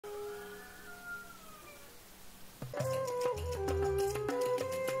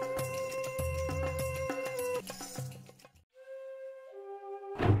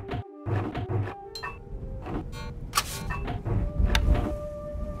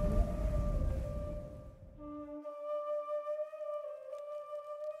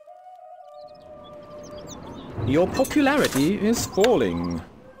Your popularity is falling.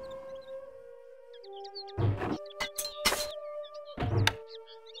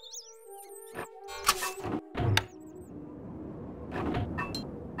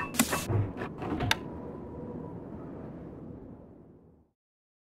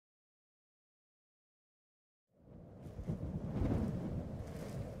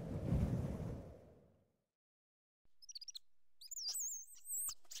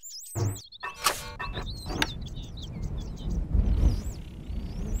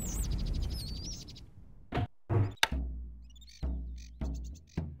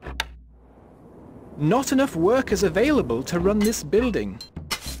 Not enough workers available to run this building.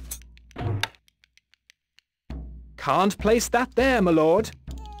 Can't place that there, my lord.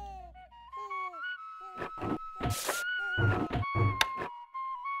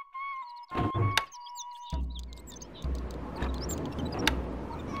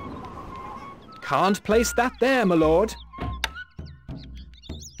 Can't place that there, my lord.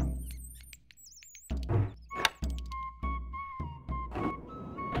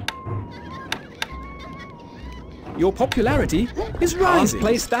 Your popularity is rising. Can't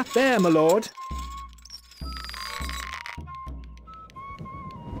place that there, my lord.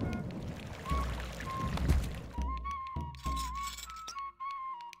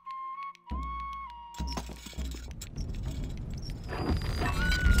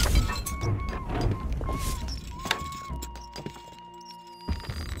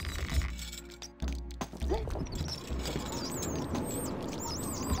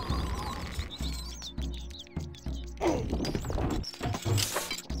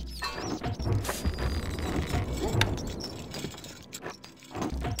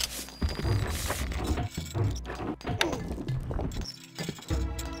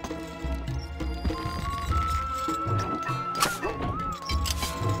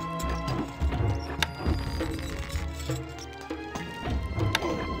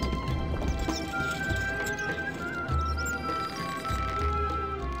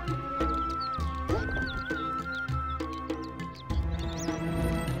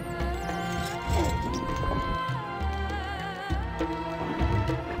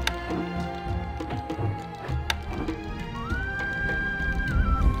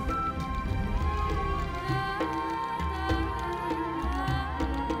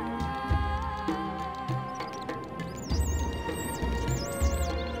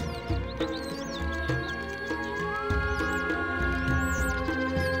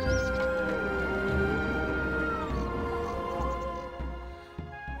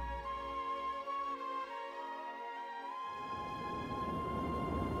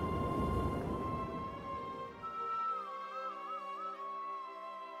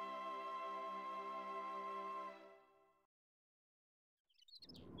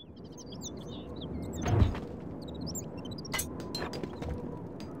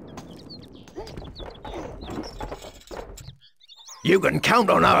 You can count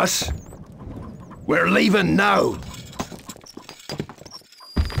on us. We're leaving now.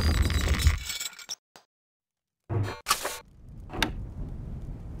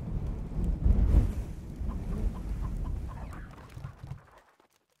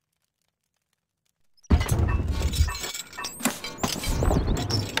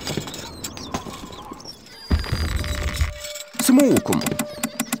 سموكم.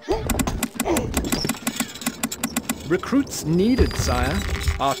 Recruits needed, sire.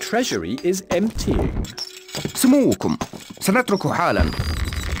 Our treasury is emptying. سموكم. سنترك حالا.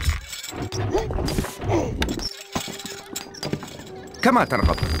 كما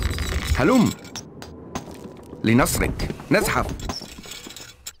ترغب. هلم. لنصرك. نزحف.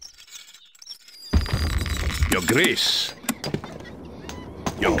 Your Grace.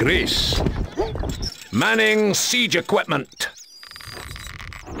 Your Grace. Manning siege equipment.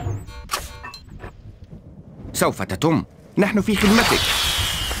 سوف تتم. نحن في خدمتك.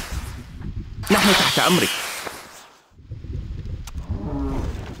 نحن تحت أمرك.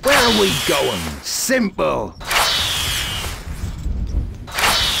 Where are we going? Simple.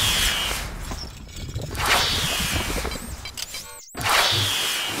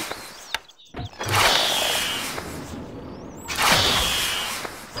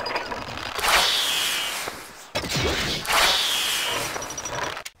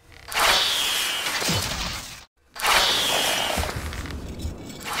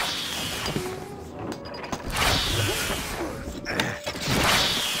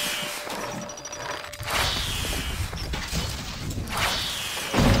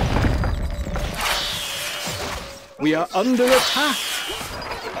 We are under attack.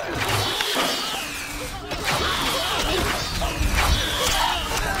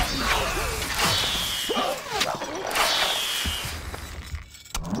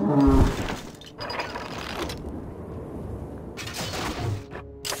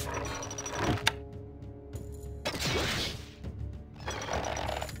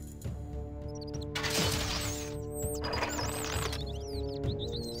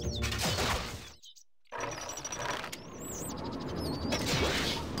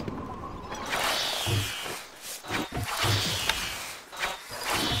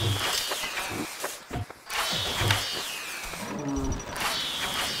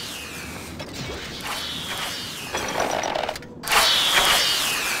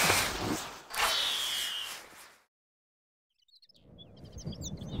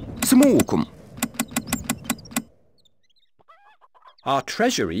 سموكم. Our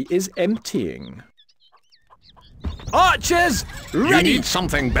treasury is emptying. Archers, You ready! need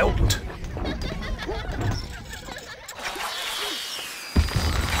something built.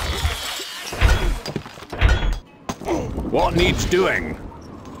 What needs doing?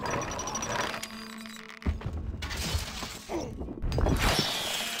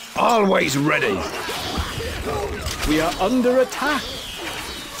 Always ready. We are under attack.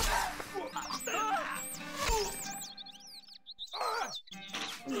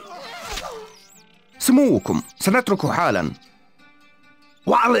 سموكم. سنترك حالا.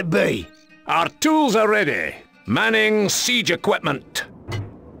 What'll it be? Our tools are ready. Manning siege equipment.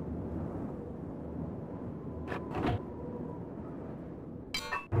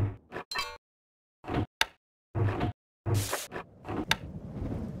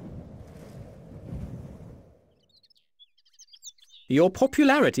 Your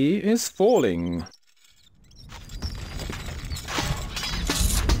popularity is falling.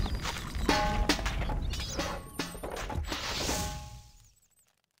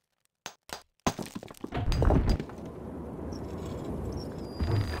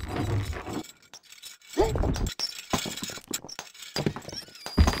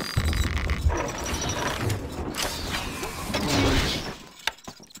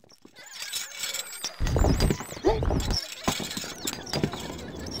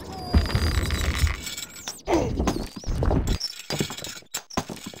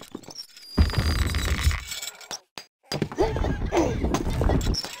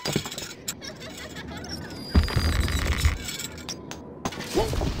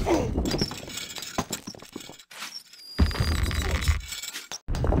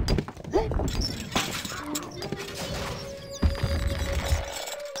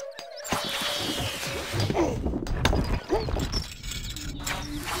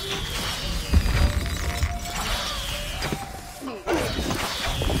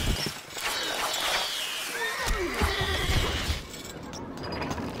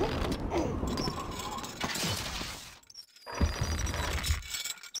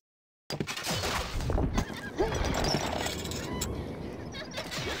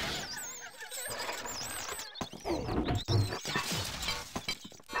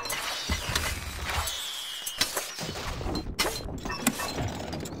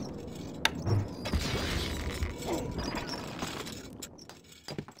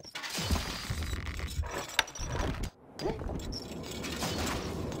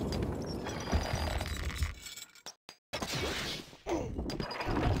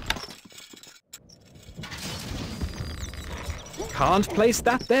 Can't place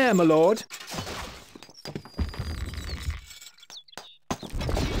that there, my lord.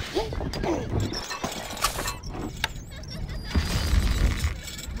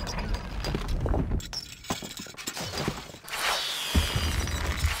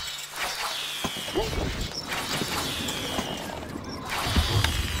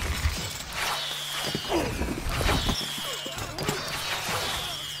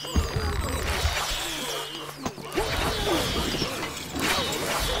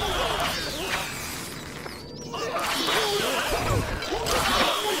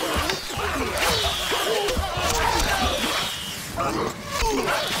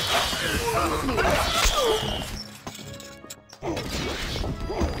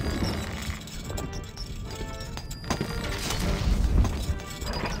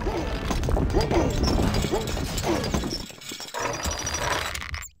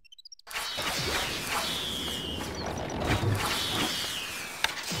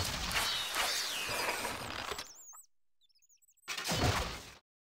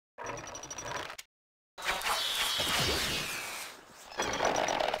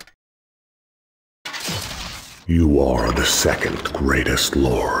 You are the second greatest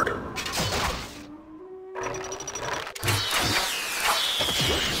lord.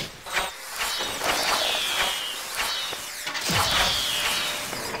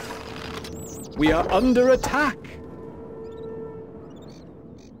 We are under attack.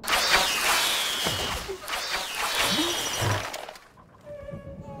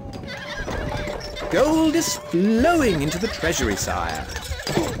 Gold is flowing into the treasury, sire.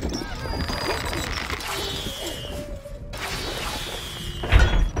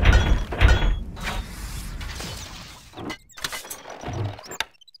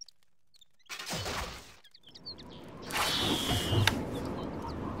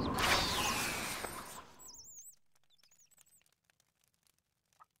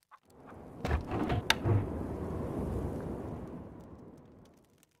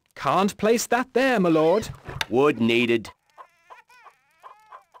 Can't place that there, my lord. Wood needed.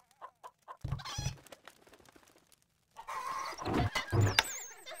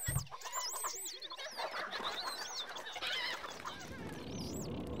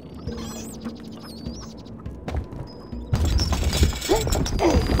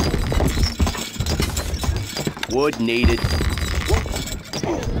 Wood needed.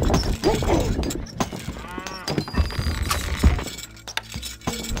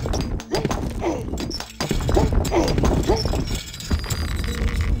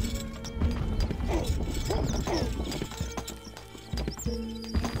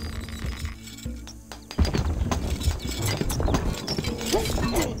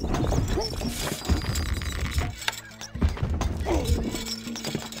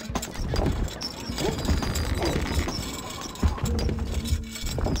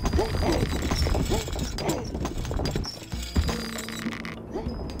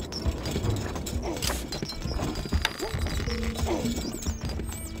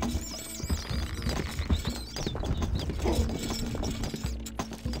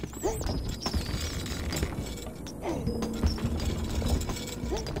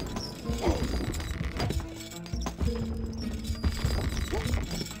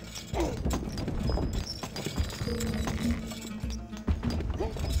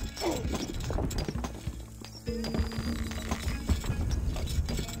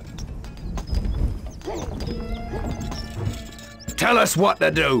 Tell us what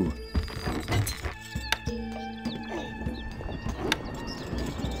to do.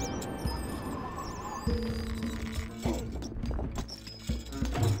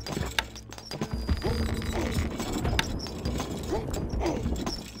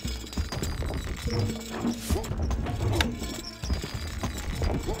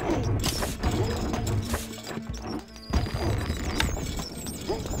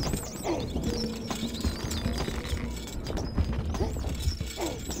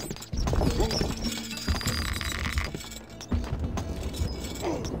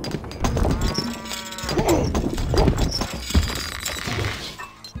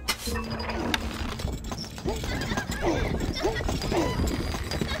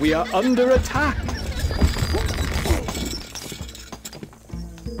 We are under attack.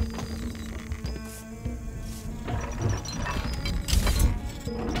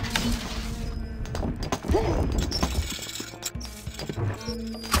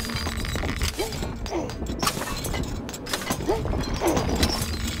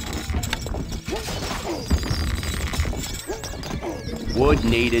 Wood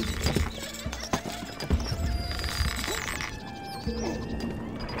needed.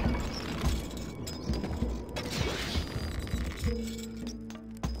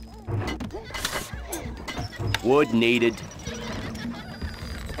 Wood needed.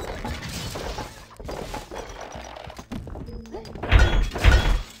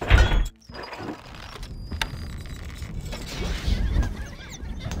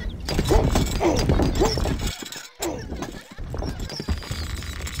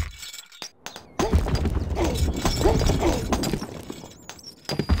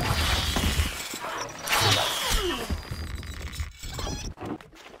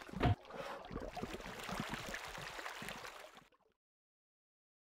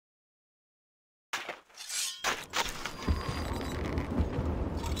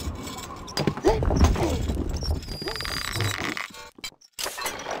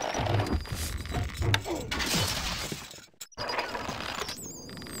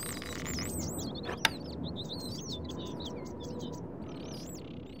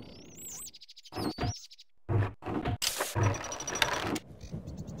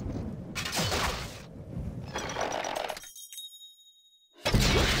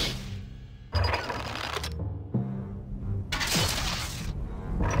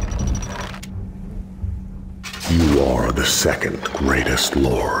 You are the second greatest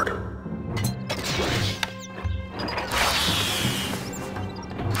lord.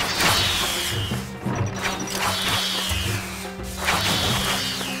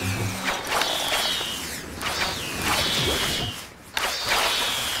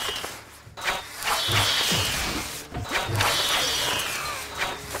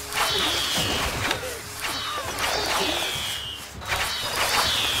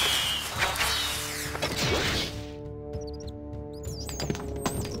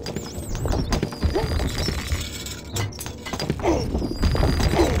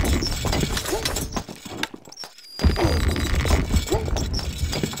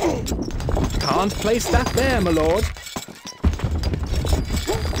 Can't place that there, my lord.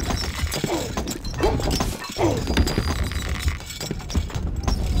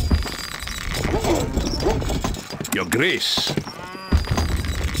 Your Grace.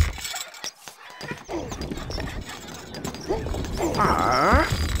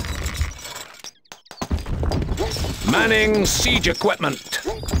 Manning siege equipment.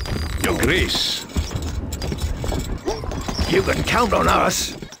 Your Grace. You can count on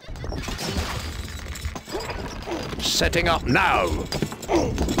us. Setting up now.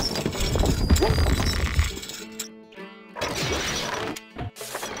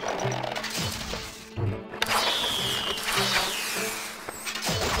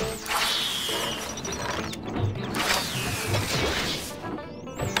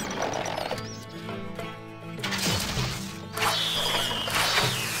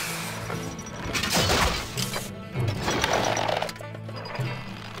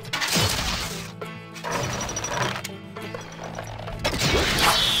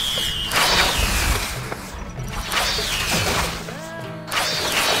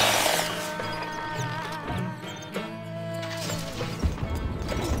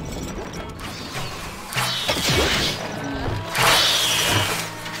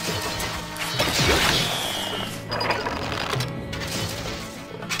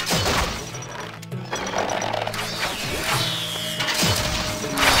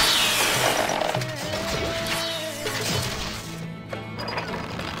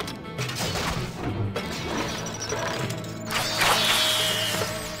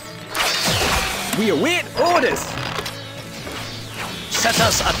 We await orders! Set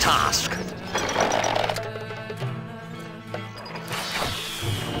us a task.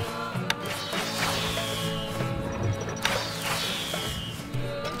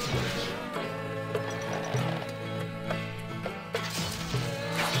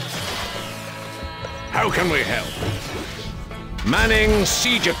 How can we help? Manning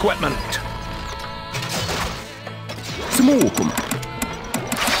siege equipment. سموكم.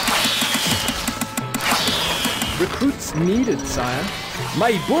 Recruits needed, sire.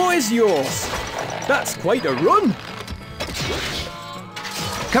 My bow is yours. That's quite a run.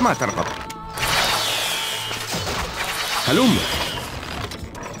 كما ترغب. هلم.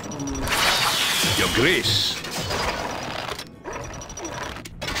 Your Grace.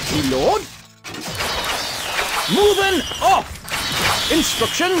 Reload. Moving off.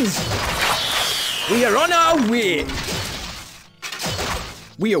 Instructions. We are on our way.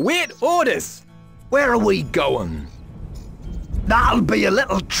 We await orders. Where are we going? That'll be a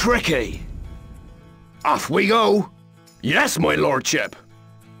little tricky. Off we go. Yes, my lordship.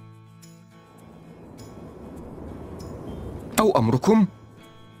 أو أمركم.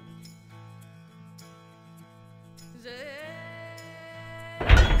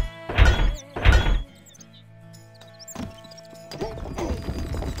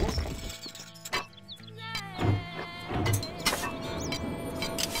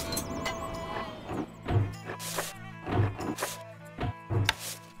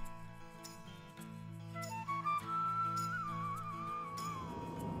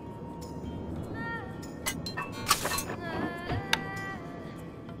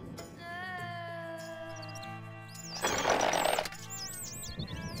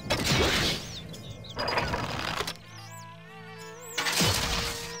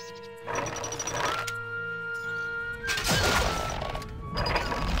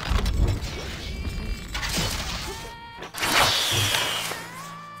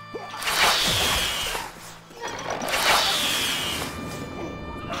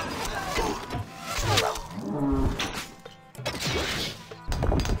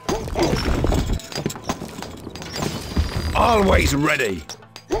 Always ready.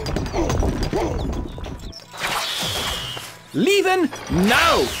 Leaving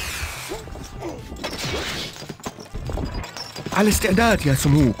now. على استعداد يا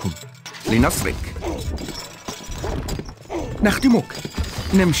سموكم لنصرك. نخدمك.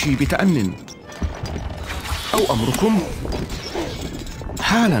 نمشي بتأنٍ. أو أمركم.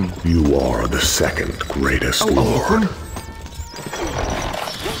 حالاً. You are the second greatest أو أمركم. lord.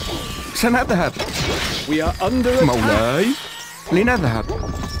 سنذهب. We are under attack. مولاي. لنذهب.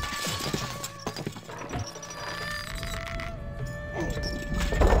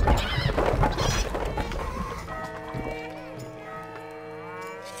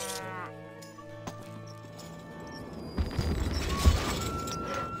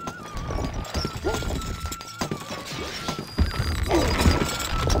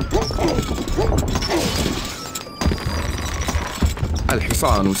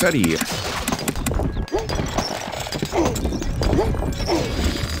 الحصان سريع.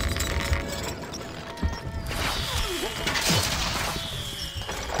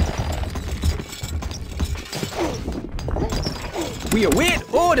 We await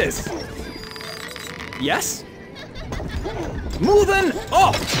orders. Yes? Moving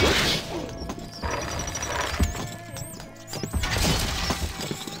off.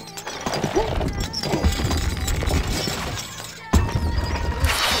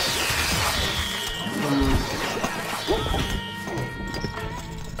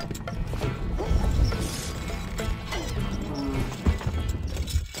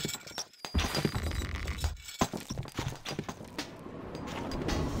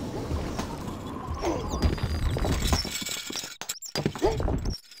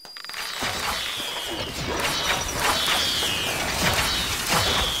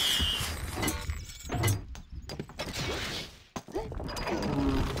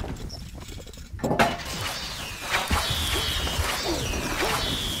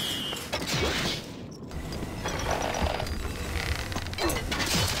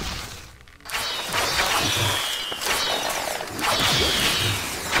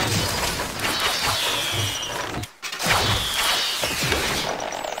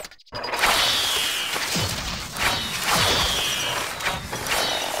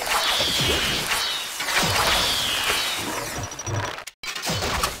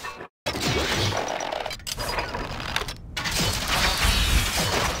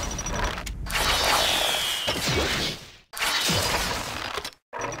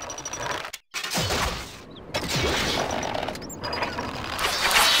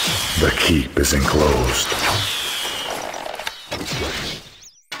 The keep is enclosed.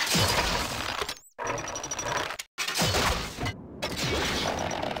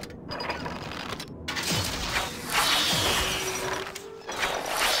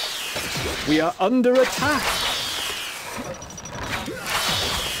 We are under attack.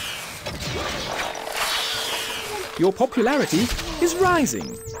 Your popularity is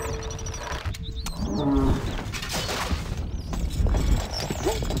rising.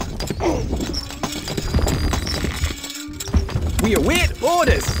 We await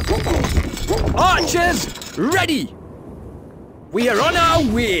orders. Archers, ready. We are on our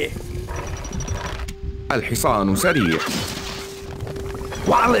way. الحصان سريع.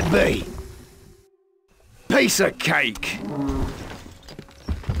 What'll it be? Piece of cake.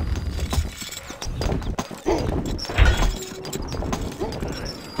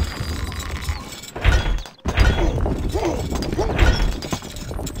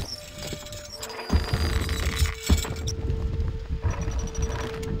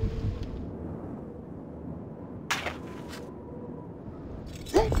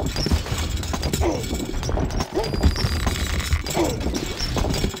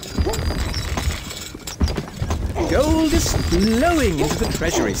 Gold is flowing into the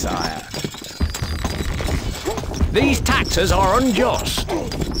treasury, sire. These taxes are unjust.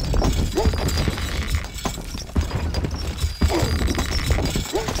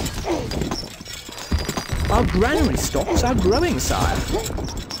 Our granary stocks are growing, sire.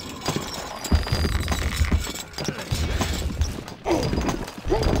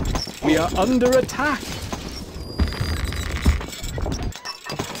 We are under attack.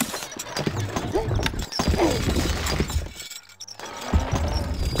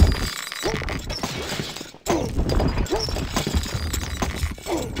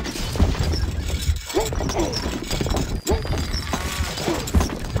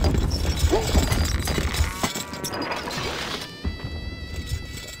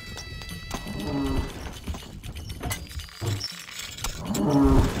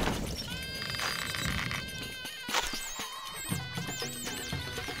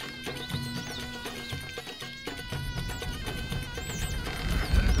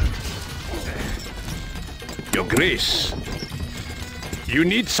 Your Grace, you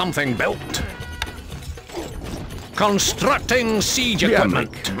need something built. Constructing siege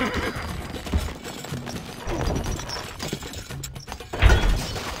equipment.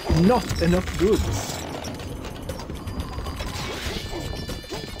 Not enough goods.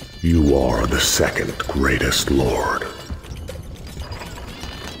 You are the second greatest lord.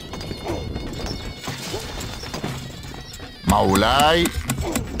 مولاي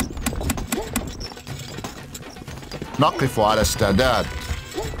نقف على استعداد.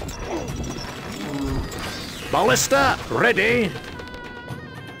 Ballista, ready.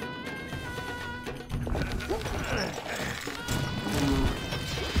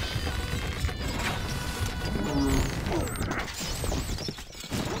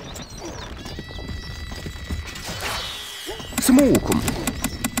 سموكم.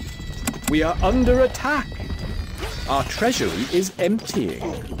 We are under attack. Our treasury is emptying.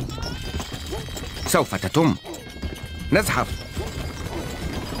 سوف تتم. نزحف.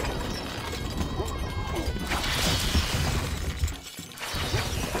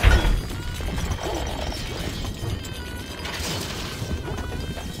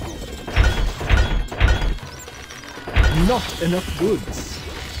 Not enough goods.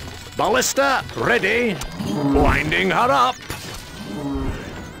 Ballista, ready. Winding her up.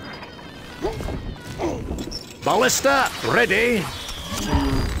 Ballista, ready.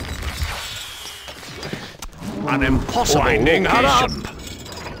 An impossible winding her up.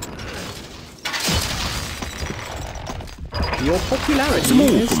 Your popularity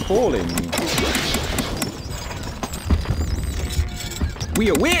is falling. We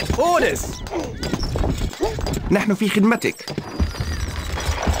await orders. نحن في خدمتك.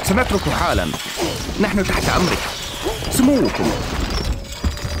 سنترك حالا. نحن تحت أمرك. سموكم.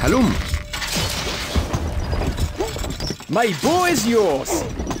 هلم. My bow is yours.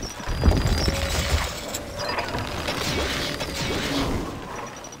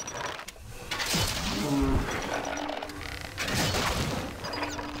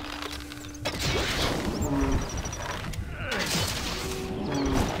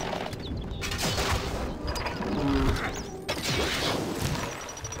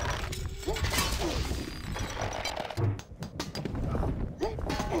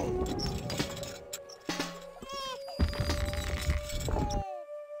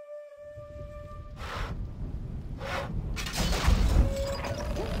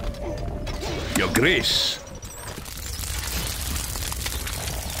 Your Grace.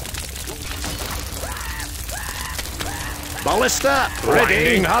 Ballista, ready.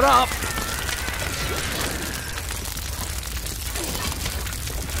 Winding her up.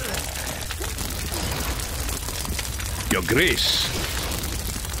 Your Grace,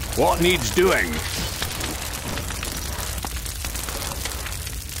 what needs doing?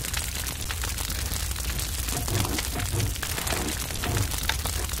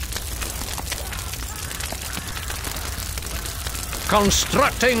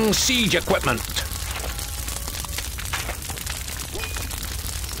 Constructing siege equipment.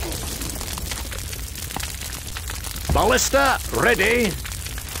 Ballista, ready.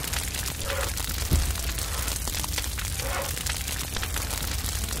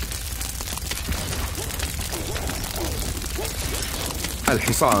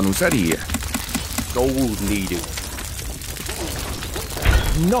 الحصان سريع. Gold needed.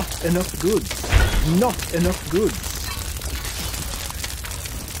 Not enough goods. Not enough goods.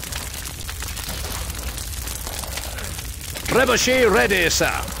 Trebuchet ready,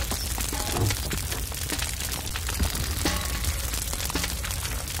 sir.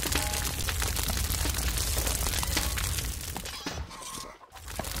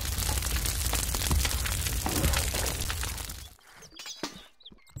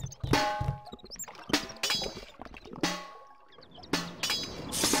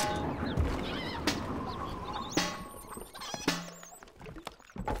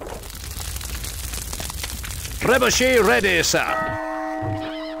 Trebuchet ready, sir.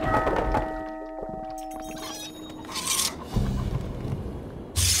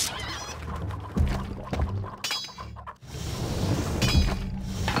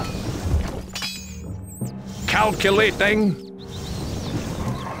 Calculating.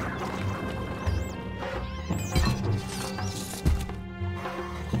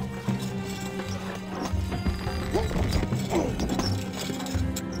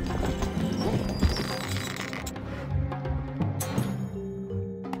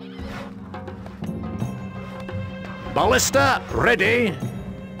 Ballista, ready.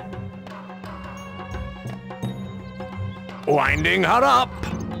 Winding her up.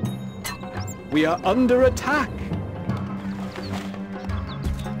 We are under attack.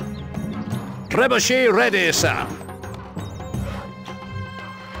 Trebuchet ready, sir.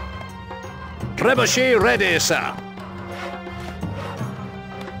 Trebuchet ready, sir.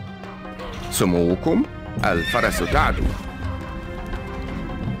 سموكم الفرس تعدو.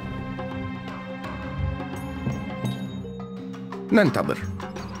 ننتظر.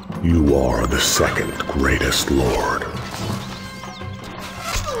 You are the second greatest lord.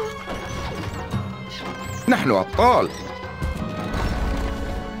 نحن أبطال.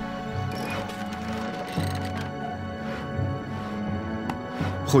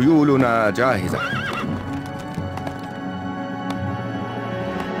 خيولنا جاهزة.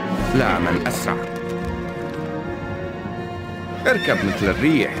 لا من أسرع. اركب مثل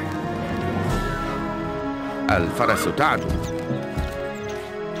الريح. الفرس تعدو.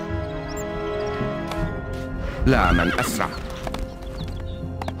 لا من أسرع.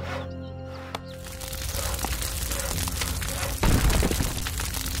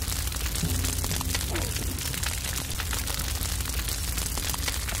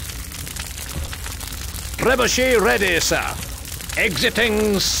 Trebuchet ready, sir.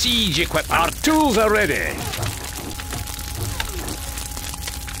 Exiting siege equipment. Our tools are ready.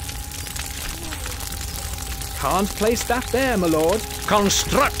 Can't place that there, my lord.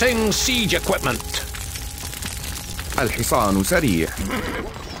 Constructing siege equipment. الحصان سريع.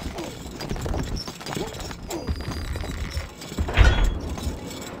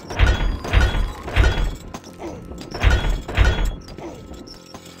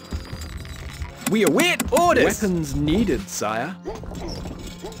 We await orders. Weapons needed, sire.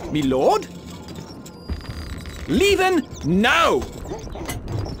 Me lord? Leaving now.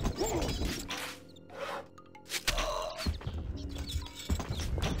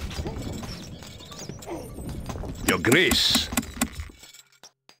 Your Grace.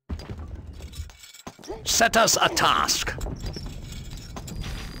 Set us a task.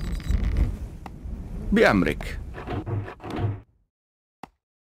 بأمرك.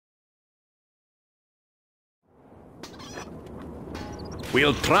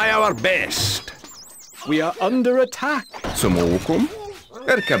 We'll try our best. We are under attack. سموكم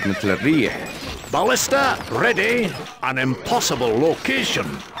اركب مثل الريح. Ballista ready. An impossible location.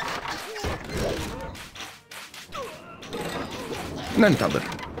 ننتظر.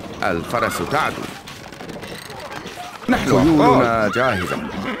 الفرس تعدو. نحن خيولنا جاهزة.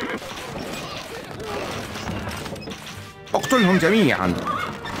 اقتلهم جميعا.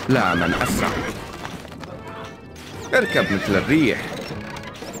 لا من أسرع. اركب مثل الريح.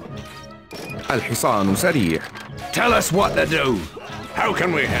 الحصان سريع. Tell us what to do. How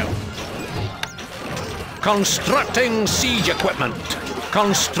can we help? Constructing siege equipment.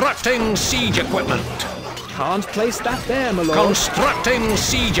 Constructing siege equipment. Can't place that there, my lord. Constructing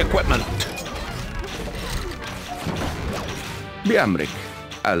siege equipment. بأمرك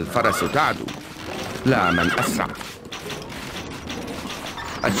الفرس تعدو لا من أسرع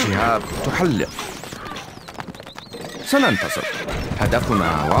الشهاب تحلق سننتصر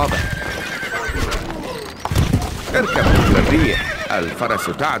هدفنا واضح اركب مثل الريح الفرس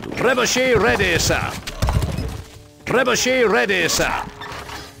تعدو Trebuchet ready, sir. Trebuchet ready, sir.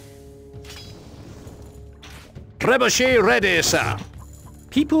 Trebuchet ready, sir.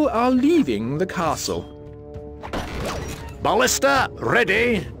 People are leaving the castle. Ballista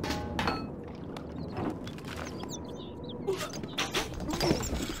ready.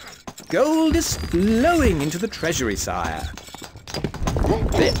 Gold is flowing into the treasury, sire.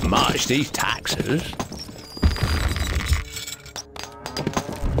 Bit much, these taxes.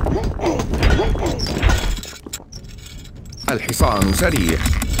 الحصان سريع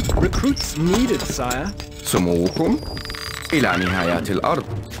Recruits needed, sire. سموكم إلى نهايات الأرض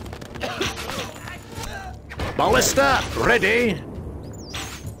Ballista ready.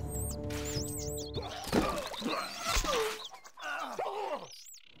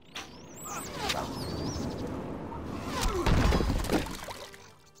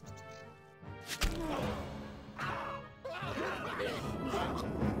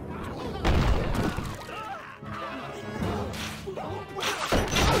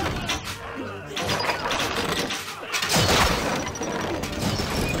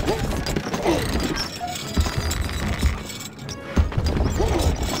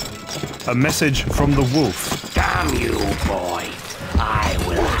 A message from the wolf. Damn you, boy. I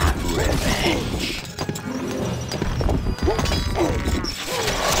will have revenge.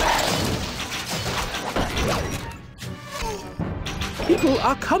 People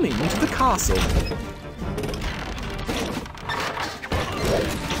are coming to the castle.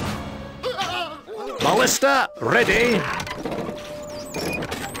 Ballista ready.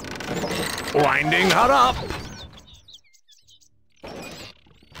 Winding her up.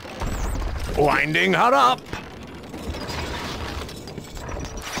 Winding her up.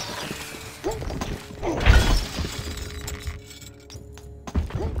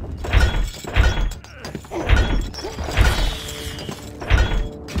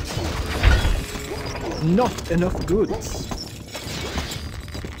 Not enough goods.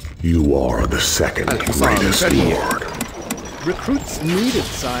 You are the second الحصان greatest سريع lord. Recruits needed,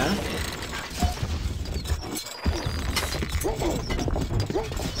 sire.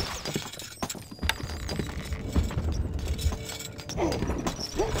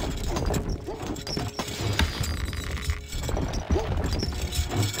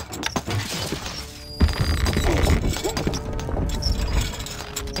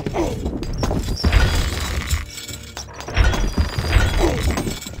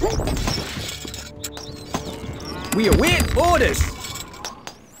 We await orders.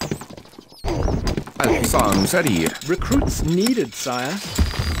 الحصان سريع Recruits needed, sire.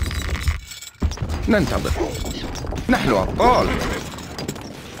 ننتظر نحن أبطال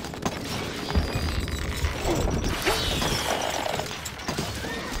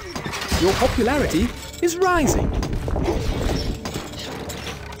Your popularity is rising.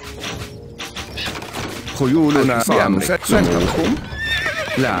 خيولنا بأمرك سموكم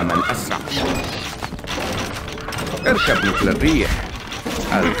لا من أسرع اركب مثل الريح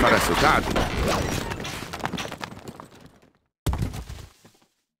الفرس تعدو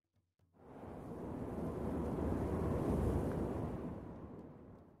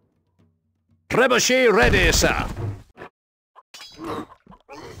Trebuchet ready, sir.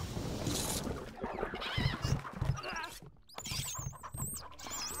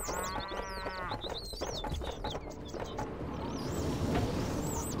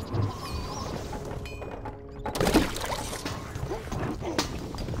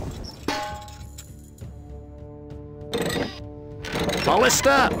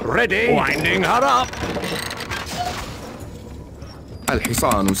 Ballista ready. Winding her up.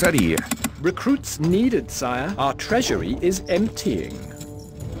 الحصان سريع Recruits needed, sire. Our treasury is emptying.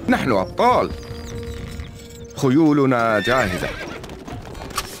 نحن أبطال خيولنا جاهزة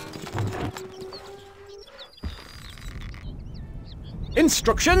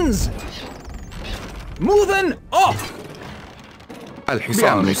Instructions! Moving off!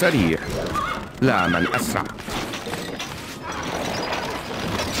 الحصان سريع لا من أسرع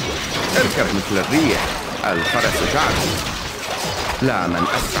اركب مثل الريح الفرس تعدو لا من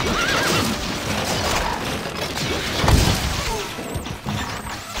أسرع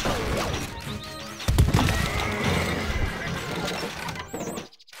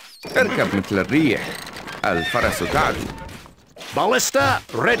اركب مثل الريح. الفرس تعدو. Ballista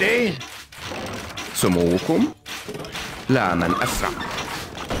ready. سموكم. لا من أسرع.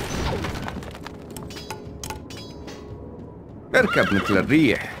 اركب مثل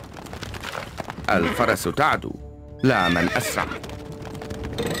الريح. الفرس تعدو. لا من أسرع.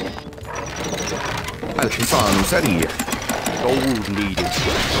 الحصان سريع. Gold needed.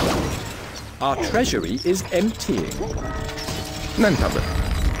 Our treasury is emptying. ننتظر.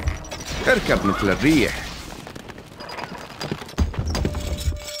 اركب مثل الريح.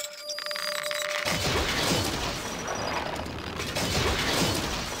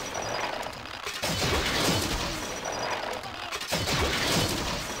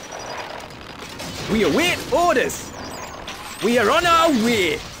 We await orders. We are on our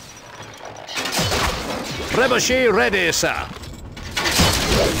way. Trebuchet ready, sir.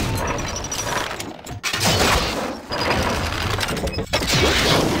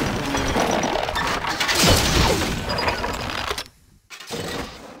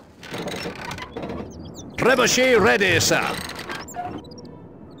 Trebuchet ready, sir.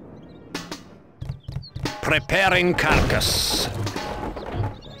 Preparing carcass.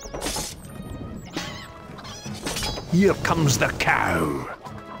 Here comes the cow.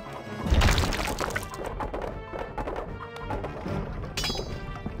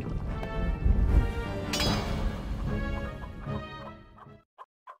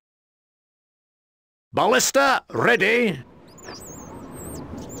 Ballista ready.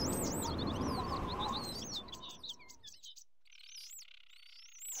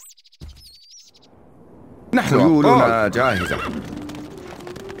 نحن خيولنا جاهزة.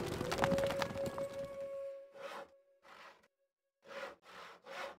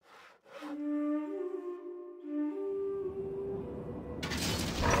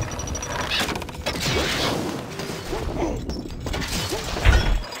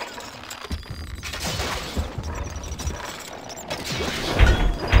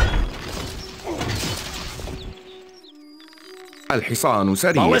 الحصان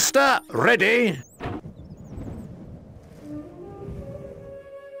سريع. Ballista ready.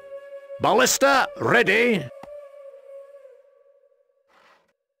 Ballista ready.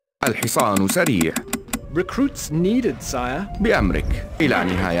 الحصان سريع. Recruits needed, sire. بأمرك إلى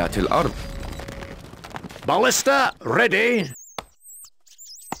نهايات الأرض. Ballista ready.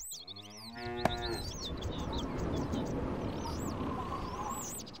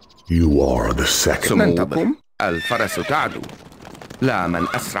 You are the second. سموكم. الفرس تعدو. لا من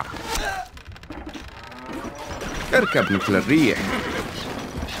أسرع. اركب مثل الريح.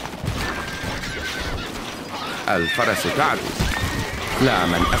 الفرس تعدو. لا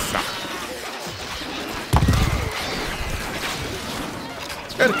من أسرع.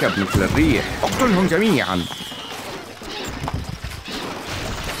 اركب مثل الريح. اقتلهم جميعا.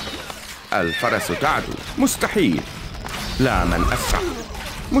 الفرس تعدو. مستحيل. لا من أسرع.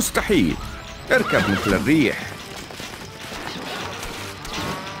 مستحيل. اركب مثل الريح.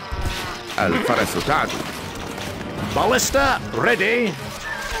 الفرس تعدو. Ballista ready.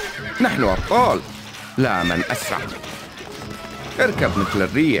 نحن أبطال. لا من أسرع. اركب مثل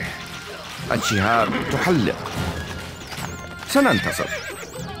الريح. الشهاب تحلق. سننتصر.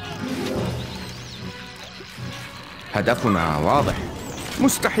 هدفنا واضح.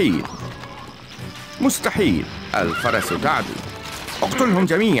 مستحيل. مستحيل. الفرس تعدو. اقتلهم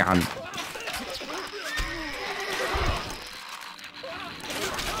جميعا.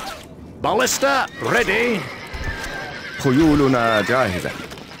 Ballista ready. خيولنا جاهزة.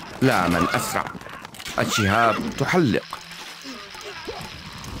 لا من أسرع. الشهاب تحلق.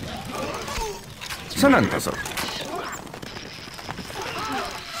 سننتصر.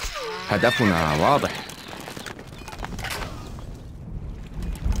 هدفنا واضح.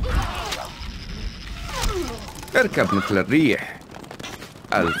 اركب مثل الريح.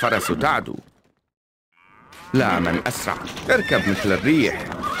 الفرس تعدو. لا من أسرع. اركب مثل الريح.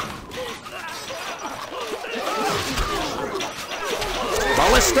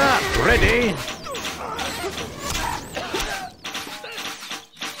 Ballista ready.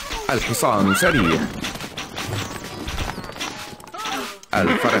 الحصان سريع.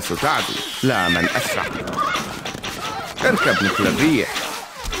 الفرس تعدو. لا من أسرع. اركب مثل الريح.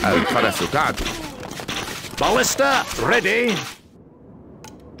 الفرس تعدو. Ballista ready.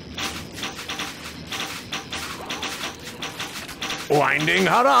 Winding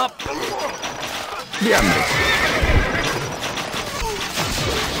her up. بأمرك.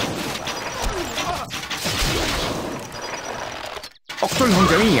 اقتلهم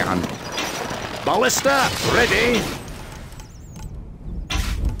جميعا. Ballista ready.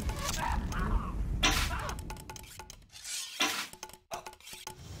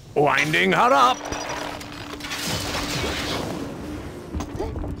 Winding her up.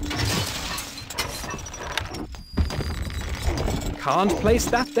 Can't place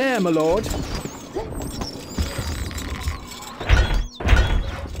that there, my lord.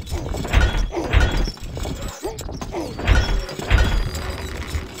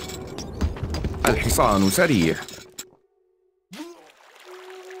 الحصان سريع.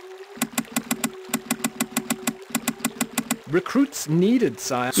 Recruits needed,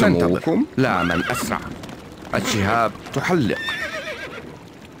 sire. سموكم لا من أسرع. الشهاب تحلق.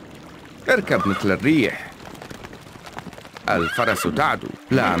 اركب مثل الريح. الفرس تعدو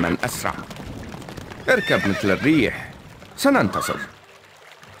لا من أسرع. اركب مثل الريح. سننتصر.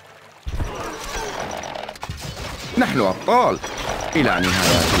 نحن أبطال إلى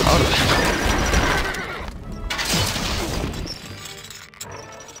نهايات الأرض.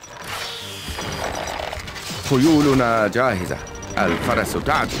 خيولنا جاهزة. الفرس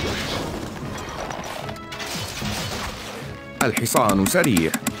تعدو. الحصان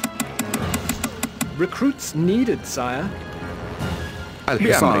سريع. Recruits needed, sire.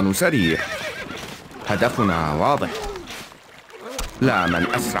 الحصان سريع. هدفنا واضح. لا من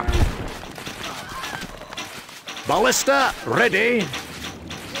أسرع. Ballista ready.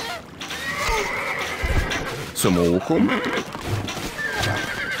 سموكم.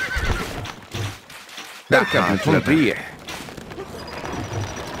 اركب مثل الريح.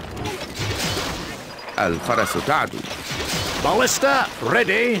 الفرس تعدو. Ballista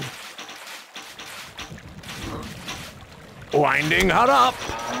ready. Winding her up.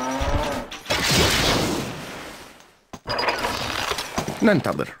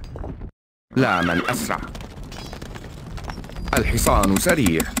 ننتظر. لا من أسرع. الحصان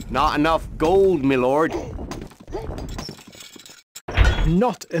سريع. Not enough gold, my lord.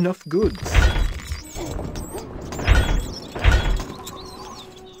 Not enough goods.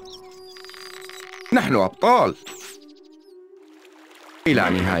 نحن أبطال إلى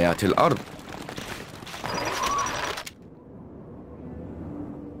نهايات الأرض.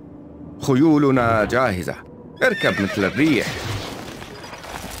 خيولنا جاهزة. اركب مثل الريح.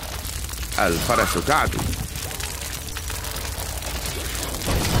 الفرس تعدو.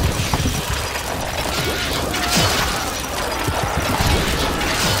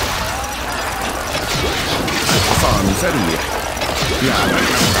 الحصان سريع. لا من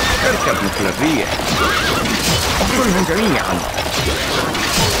أسرع. اركب مثل الريح. اقتلهم جميعا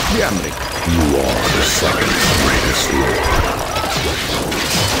بأمرك. You are the second greatest lord.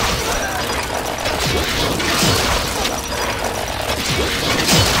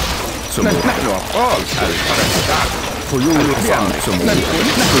 نحن أبطال. الفرس تعدو. خيول بأمرك.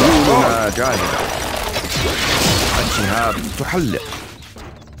 خيولنا جاهزة. الشهاب تحلق.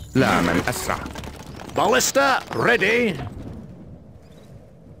 لا من أسرع. Ballista ready.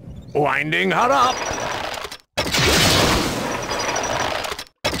 Winding her up.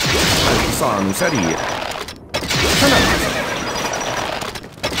 الحصان سريع. سننتصر.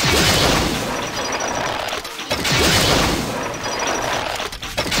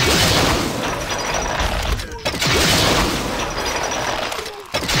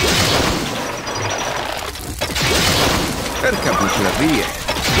 اركب مثل الريح.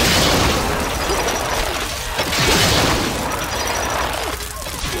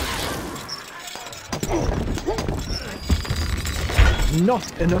 Not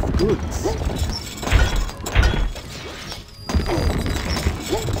enough goods.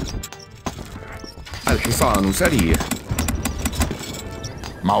 الحصان سريع.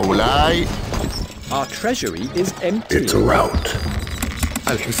 مولاي. Our treasury is empty. It's a rout.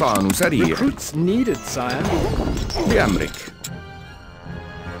 الحصان سريع. Recruits needed, sire. بأمرك.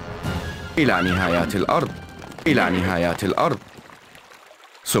 إلى نهايات الأرض. إلى نهايات الأرض.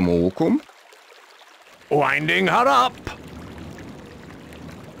 سموكم. Winding her up.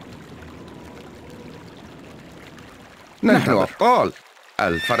 نحن أبطال.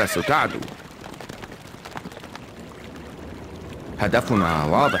 الفرس تعدو. هدفنا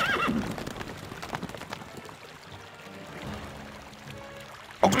واضح.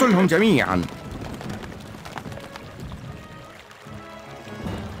 اقتلهم جميعا.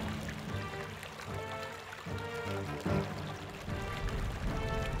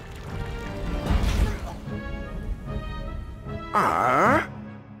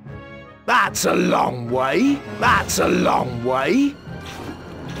 That's a long way. That's a long way.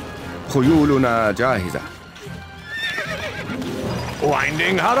 خيولنا جاهزة.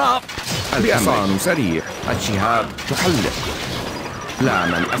 Winding her up. الحصان سريع. الشهاب تحلق. لا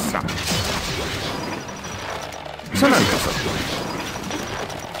من أسرع. سننتصر.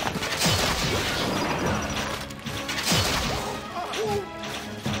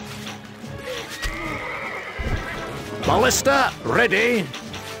 Ballista ready.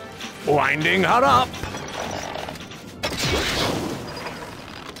 Winding her up.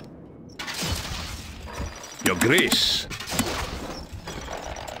 Your Grace.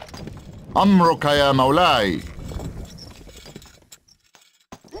 أمرك يا مولاي.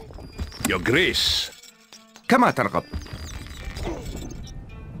 Your Grace. كما ترغب.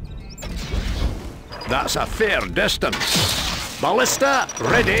 That's a fair distance. Ballista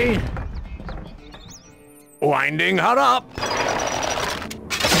ready. Winding her up.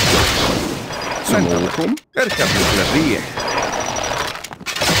 سموكم اركب مثل الريح.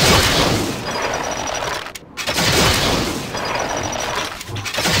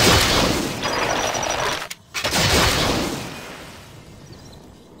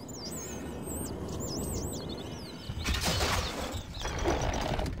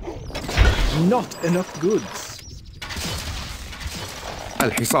 Not enough goods.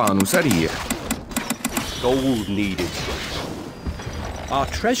 الحصان سريع. Gold needed. Our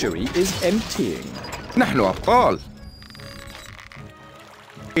treasury is emptying. نحن أبطال.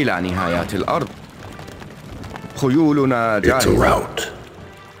 إلى نهايات الأرض. خيولنا It's a جاهزة. rout.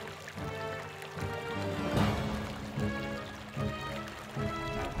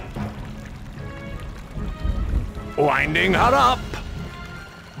 Winding her up.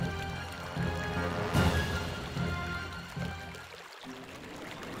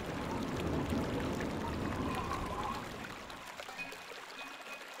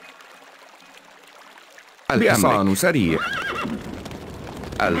 الحصان سريع.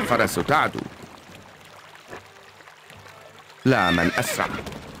 الفرس تعدو. لا من أسرع.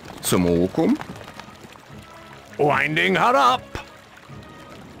 سموكم. Winding her up.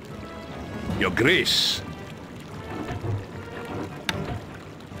 Your Grace.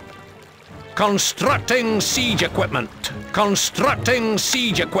 Constructing siege equipment. Constructing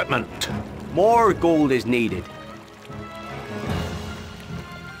siege equipment. More gold is needed.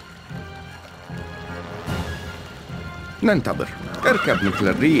 ننتظر. اركب مثل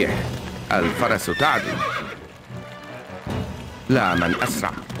الريح. الفرس تعدو. لا من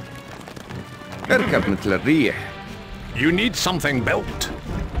أسرع. اركب مثل الريح. You need something built.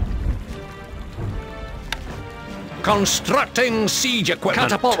 Constructing siege equipment.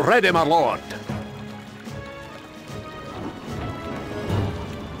 Catapult ready, my lord.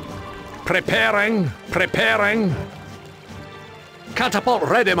 Preparing. Catapult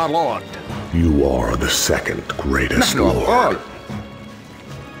ready, my lord. You are the second greatest نحن lord. أبطال.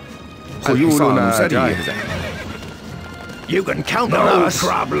 خيولنا جاهزة. You can count on No us.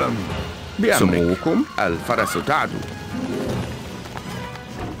 problem. سموكم. الفرس تعدو.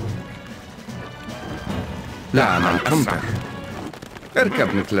 لا من أسرع.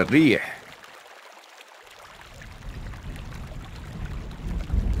 اركب مثل الريح.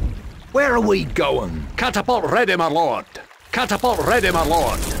 Where are we going? Catapult ready, my lord. Catapult ready, my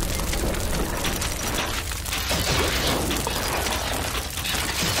lord.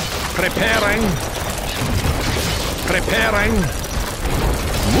 Preparing.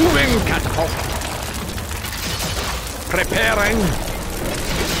 Moving catapult. Preparing.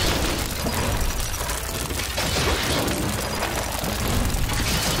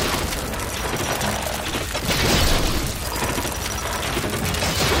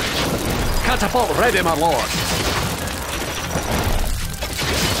 Catapult ready, my lord.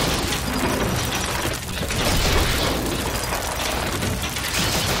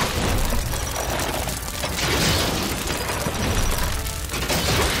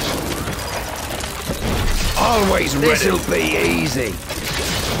 Always ready. This'll be easy.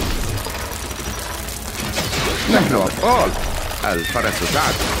 نحن أبطال. الفرس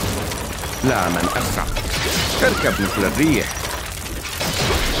تعدو. لا من أسرع. اركب مثل الريح.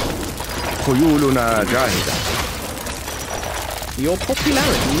 خيولنا جاهزة. Your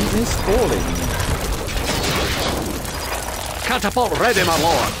popularity is falling. Catapult ready, my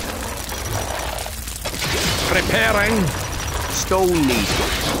lord. Preparing. Stone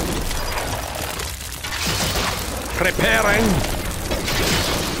needed. Preparing.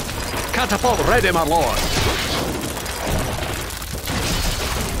 Catapult ready, my lord.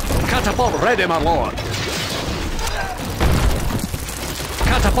 Catapult ready, my lord.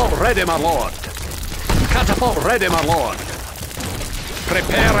 Catapult ready, my lord. Catapult ready, my lord.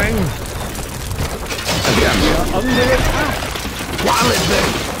 Preparing. You're under attack. What'll it be?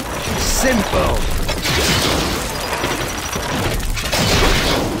 Simple.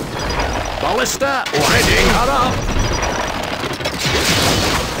 Ballista ready. Her up.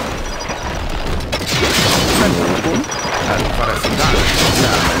 سموكم. الفرس تعدو.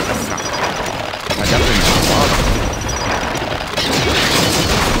 لا من أسرع. هدفنا واضح.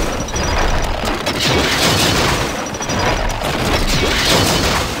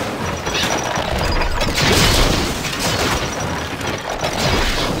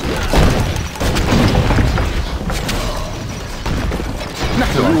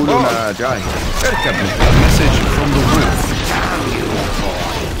 خيولنا جاهز. اركب مثل A message from the wolf.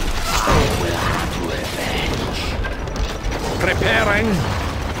 Preparing.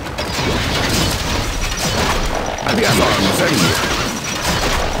 الحصان سريع.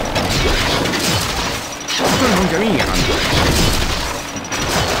 اقتلهم جميعا.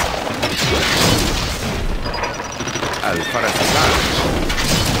 الفرس الآن.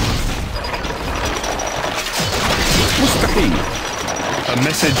 مستحيل. A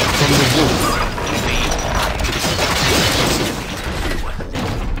message from the wolf.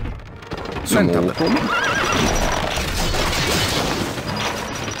 سموكم.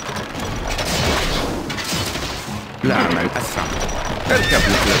 لا من أسرع. اركب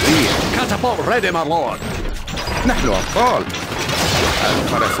مثل الريح. Catapult ready, my lord. نحن أبطال.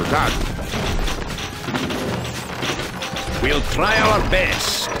 الفرس تعدو. We'll try our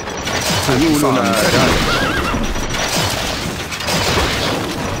best. خيولنا جاهزة.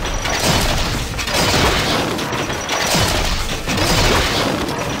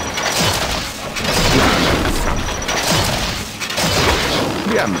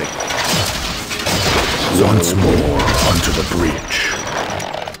 بأمرك. Once more unto the breach.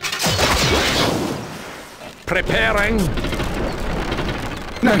 Preparing.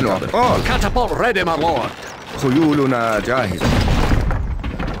 نحن أبطال. Catapult ready, my lord. خيولنا جاهزة.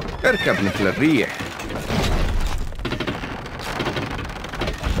 اركب مثل الريح.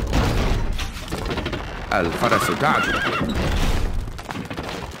 الفرس تعدو.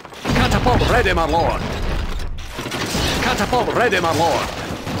 Catapult ready, my lord. Catapult ready, my lord.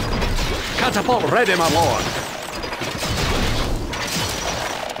 Catapult ready, my lord.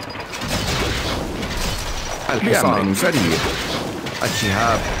 الحصان سريع.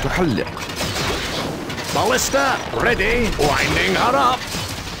 الشهاب تحلق. Ballista ready. Winding her up.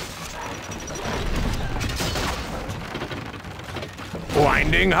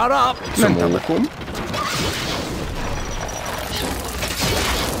 Winding her up. سموكم.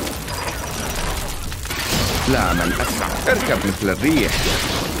 لا من أسرع. اركب مثل الريح.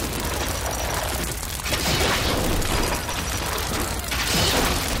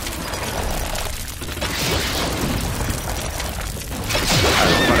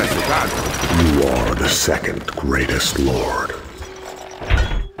 الفرس تعدو. You are the second greatest lord.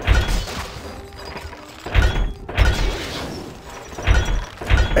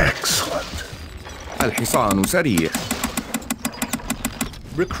 Excellent. الحصان سريع.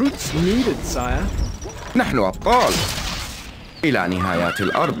 Recruits needed, sire. نحن أبطال. إلى نهايات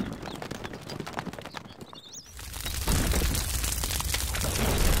الأرض.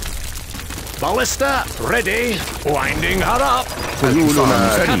 Ballista ready. Winding her up.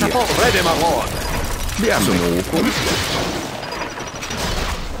 خيولنا سريع. Catapult ready, my lord. سموكم.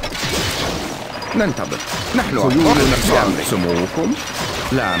 ننتظر. نحن خيولنا أبطال. سموكم.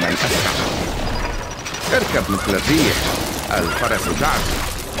 لا من أسرع. اركب مثل الريح. الفرس تعدو.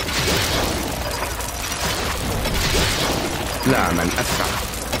 لا من أسرع.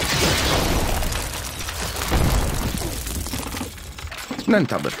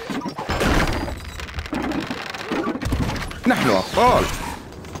 ننتظر. نحن أبطال.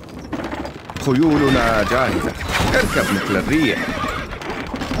 خيولنا جاهزة. اركب مثل الريح.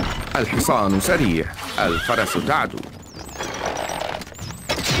 الحصان سريع. الفرس تعدو.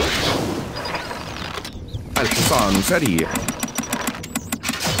 الحصان سريع.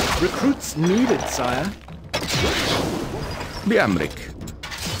 Recruits needed, sire. بأمرك.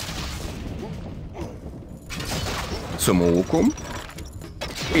 سموكم.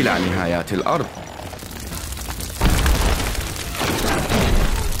 إلى نهايات الأرض.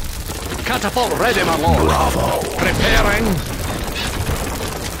 Catapult ready, my lord. Bravo. Preparing.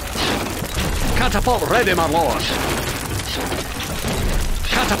 Catapult ready, my lord.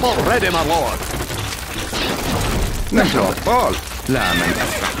 Catapult ready, my lord. نحن أبطال. لا من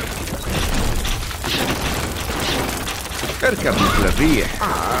أسرع. اركب مثل الريح.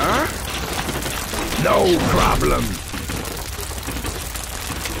 No problem.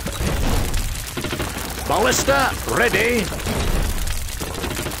 Ballista ready.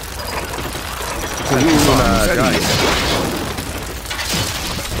 خيولنا جاهزة.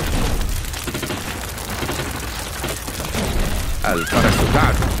 الفرس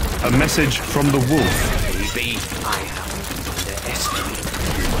تعدو. A message from the wolf. Maybe I have underestimated.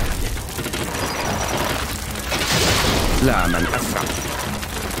 لا من أسرع.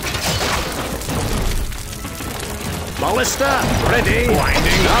 Ballista ready.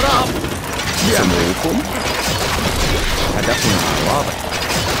 Winding her up. سموكم. هدفنا واضح.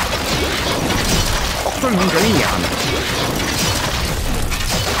 اقتلهم جميعا.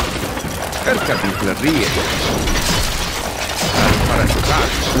 اركب مثل الريح. الفرس تعد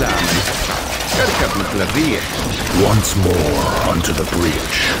لا من أسرع اركب مثل الريح. Once more unto the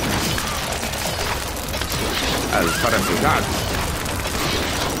breach. الفرس تعد.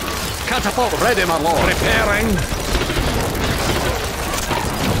 Catapult ready, my lord. Preparing.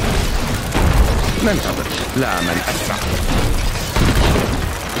 ننتظر لا من أسرع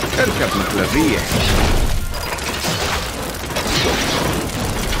اركب مثل الريح.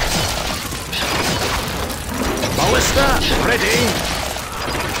 Ballista ready.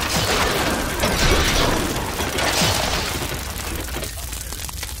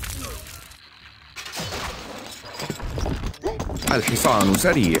 الحصان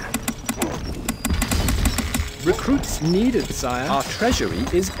سريع. Recruits needed, sire. Our treasury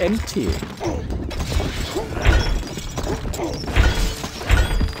is empty.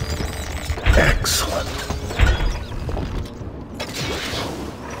 Excellent.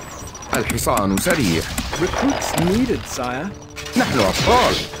 الحصان سريع. Recruits needed, sire. نحن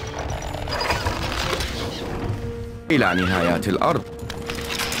أبطال. إلى نهايات الأرض.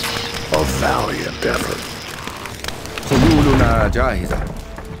 A valiant effort. خيولنا جاهزة.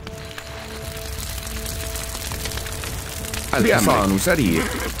 الحصان سريع.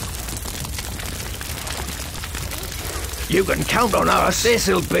 You can count on us.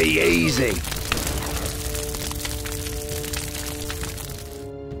 This'll be easy.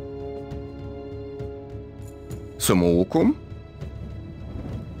 سموكم.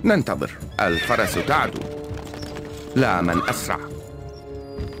 ننتظر الفرس تعدو لا من أسرع.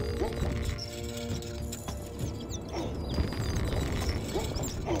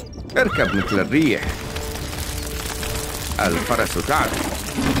 اركب مثل الريح. الفرس تعدو.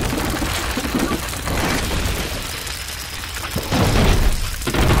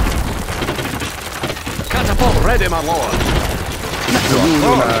 Catapult ready, my lord.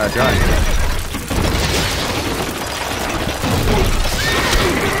 خيولنا جاهزة.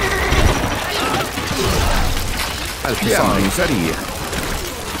 الحصان سريع.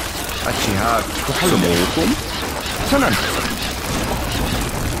 الشهاب تحلموكم. سننتصر.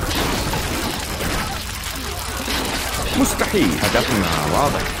 مستحيل. هدفنا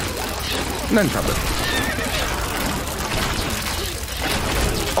واضح. ننتظر.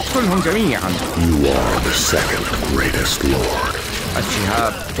 اقتلهم جميعا. You are the second greatest lord.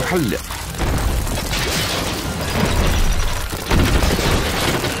 الشهاب تحلق.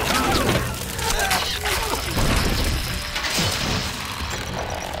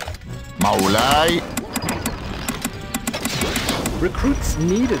 مولاي. Recruits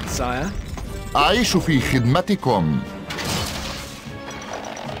needed, sire. أعيش في خدمتكم.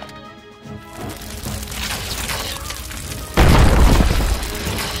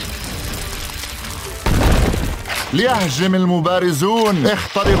 ليهجم المبارزون.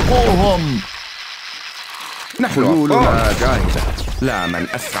 اخترقوهم. نحن خيولنا جاهزة لا من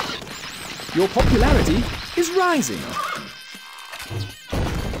أسرع. Your popularity is rising.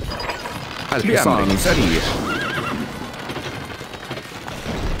 الحصان سريع.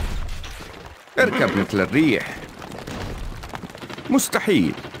 اركب مثل الريح.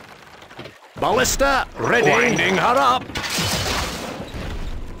 مستحيل. Ballista ready. Winding her up.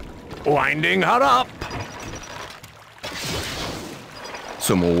 Winding her up.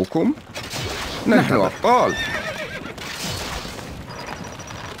 سموكم. نحن أبطال.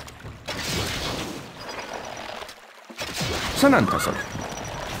 سننتصر.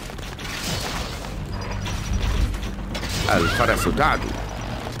 الفرس تعدو.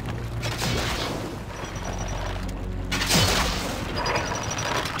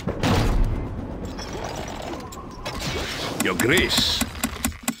 Your Grace.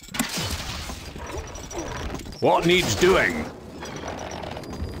 What needs doing?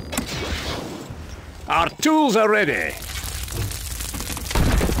 Our tools are ready.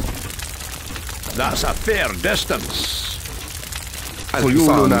 That's a fair distance.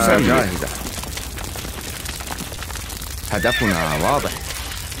 خيولنا جاهزة. هدفنا واضح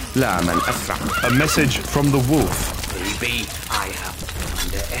لا من أسرع. A message from the wolf. Maybe I have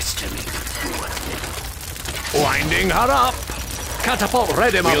underestimated your ability. Winding her up. Catapult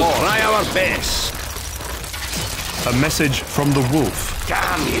ready, my lord. Try our best. A message from the wolf.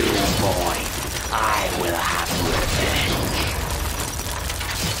 Damn you, boy. I will have revenge.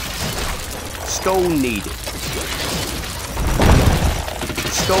 Stone needed.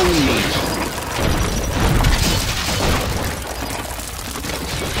 Stone needed.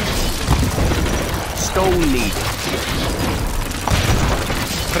 Stone needed.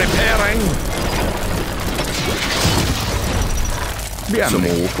 Preparing.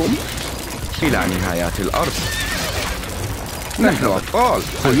 بأمركم إلى نهايات الأرض. نحن أبطال.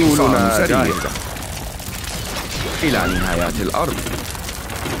 خيولنا جاهزة. إلى نهايات الأرض.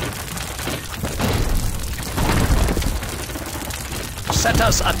 Set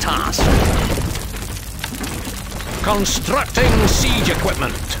us a task. Constructing siege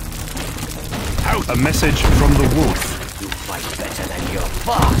equipment. A message from the wolf. You fight better than your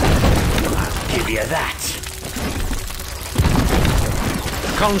father. I'll give you that.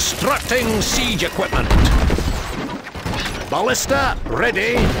 Constructing siege equipment. Ballista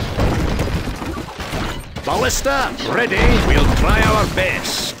ready. Ballista ready. We'll try our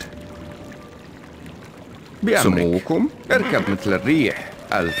best. بأمركم اركب مثل الريح.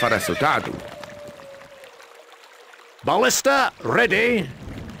 الفرس تعدو. Ballista ready.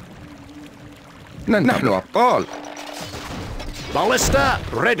 نحن أبطال. Ballista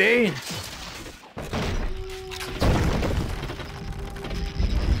ready.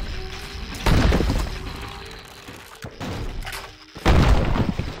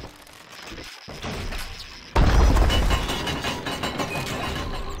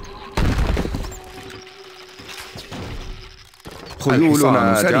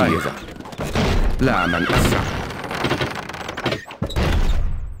 خيولنا جاهزة. لا من أسرع.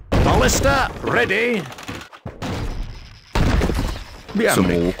 Ballista ready.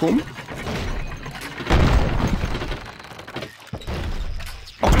 بأمركم.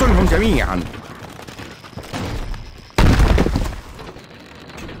 اقتلهم جميعا.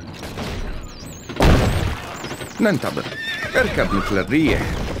 ننتظر. اركب مثل الريح.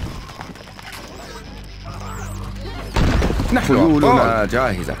 نحن خيولنا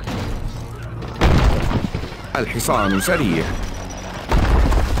جاهزة. الحصان سريع.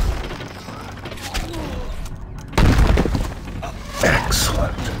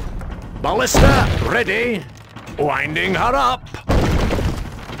 Excellent. Ballista ready. Winding her up.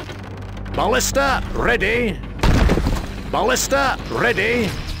 Ballista ready. Ballista ready.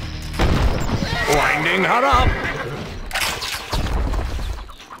 Winding her up.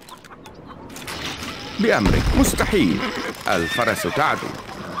 بأمرك مستحيل. الفرس تعدو.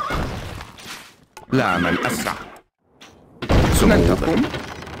 لا من أسرع. ننتظر.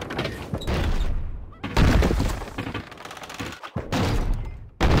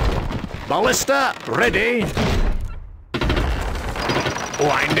 Ballista ready.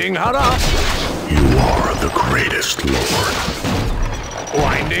 Winding her up. You are the greatest lord.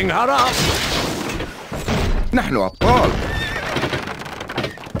 Winding her up. نحن أبطال.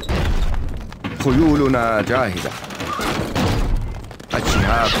 خيولنا جاهزة.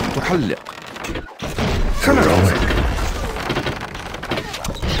 الشهاب تحلق. سنرى.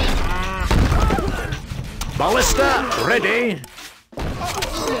 Ballista ready.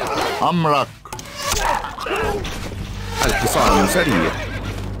 أمرك. الحصان سريع.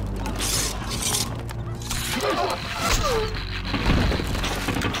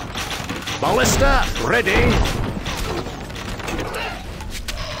 Ballista ready.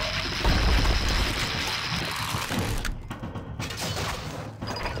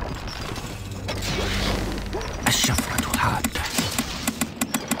 الشفرة حادة.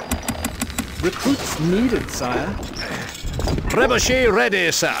 Recruits needed, sire. Trebuchet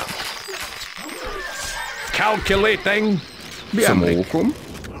ready, sir. Calculating. بأمركم.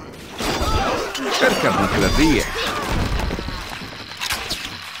 اركب مثل الريح.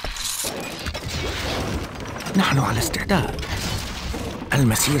 نحن على استعداد.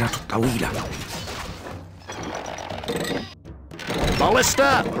 المسيرة الطويلة.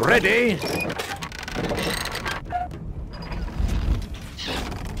 Ballista ready.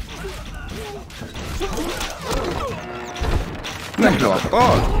 نحن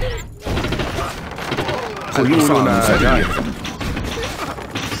أبطال. خيولنا جاهزة.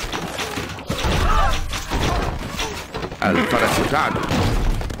 الفرس تعدو.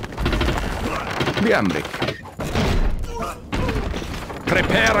 بأمرك.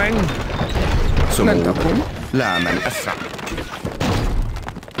 Preparing. ننتظر. لا من أسرع.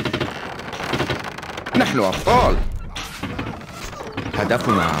 نحن أبطال.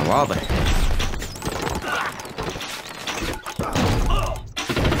 هدفنا واضح.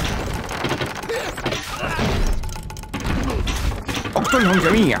 اقتلهم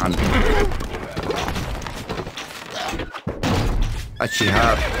جميعا.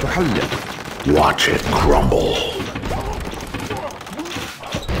 الشهاب تحلق. Watch it crumble.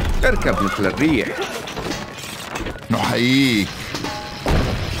 اركب مثل الريح. نحييك.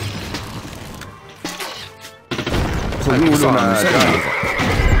 خيولنا جاهزة.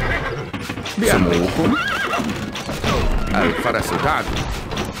 بأمركم. الفرس تعدو.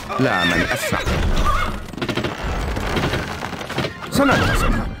 لا من أسرع.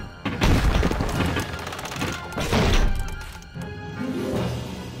 سننتصر.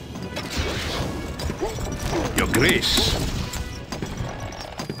 Your Grace.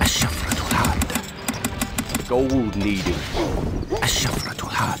 الشفرة الحادة. Gold needed. الشفرة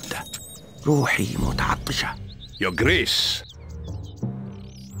الحادة. روحي متعطشة. Your Grace.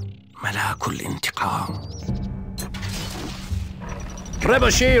 ملاك الانتقام.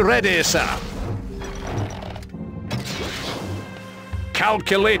 Trebuchet ready, sir.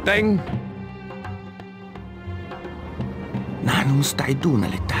 Calculating. نحن مستعدون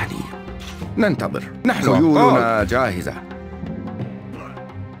للتحليق. ننتظر. نحن خيولنا جاهزة.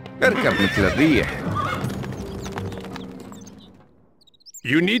 اركب مثل الريح.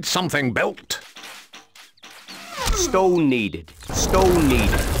 You need something built. Stone needed. Stone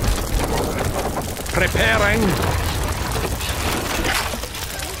needed. Preparing.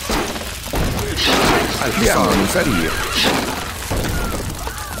 الحصان سريع.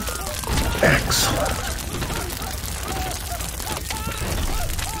 Excellent.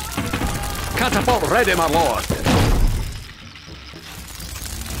 Catapult ready, my lord.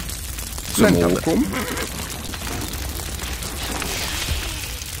 سموكم.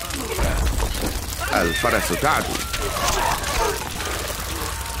 الفرس تعدو.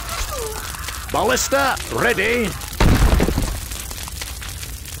 Ballista ready.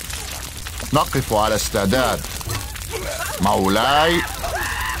 نقف على استعداد. مولاي.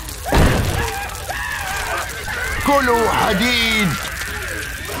 كلوا حديد.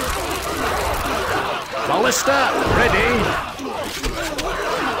 Ballista ready.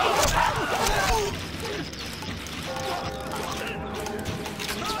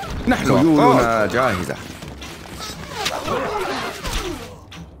 نحن خيولنا جاهزة.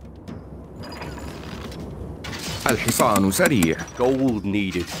 الحصان سريع. Gold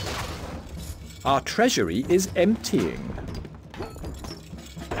needed. Our treasury is emptying.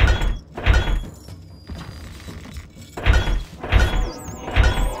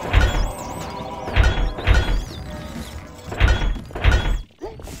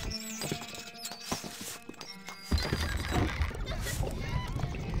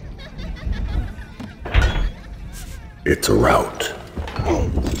 It's a rout.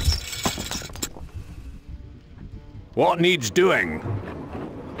 What needs doing?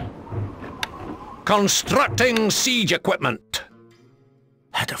 Constructing siege equipment.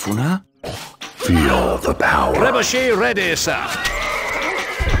 هدفنا Feel the power. Trebuchet ready, sir.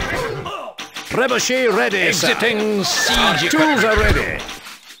 Trebuchet ready, sir. Exiting siege equipment. Tools are ready.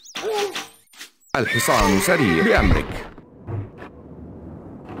 الحصان سريع بأمرك.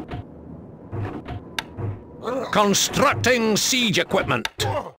 Constructing siege equipment.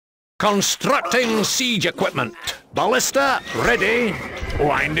 Constructing siege equipment. Ballista ready.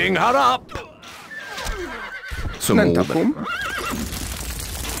 Winding her up. سموكم.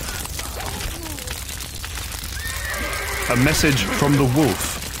 A message from the wolf.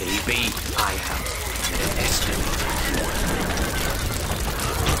 Maybe I have destiny.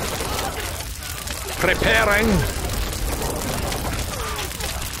 Preparing.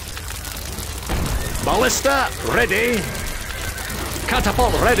 Ballista ready.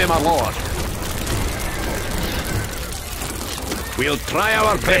 Catapult ready, my lord. We'll try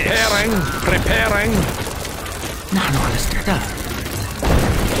our best. Preparing. نحن على استعداد.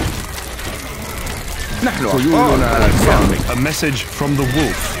 نحن خيولنا الحصان. A message from the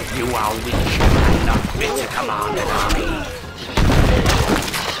wolf. You are weak and not fit to command an army.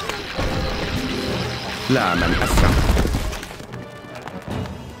 لا من أسرع.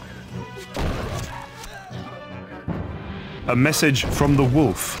 A message from the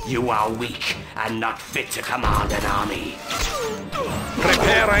wolf. You are weak and not fit to command an army.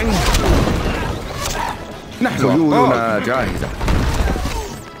 Preparing. نحن خيولنا جاهزة.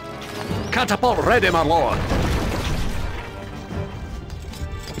 Catapult ready, my lord.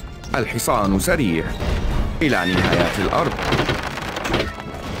 الحصان سريع إلى نهايات الأرض.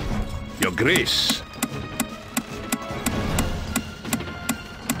 Your Grace.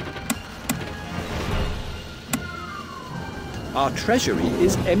 Our treasury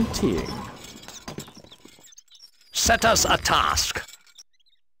is emptying. Set us a task.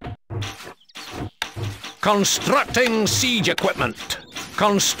 Constructing siege equipment.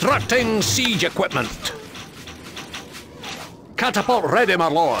 Constructing siege equipment. Catapult ready, my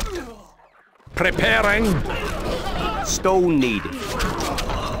lord. Preparing. Stone needed.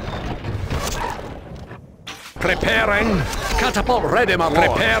 Preparing. Catapult ready, my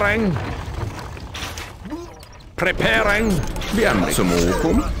lord. Preparing. بأمرك.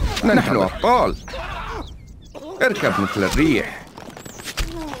 سموكم. نحن أبطال. اركب مثل الريح.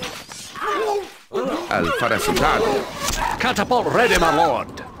 الفرس تعدو. Catapult ready, my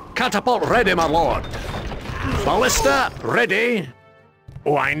lord. Catapult ready, my lord. Ballista ready.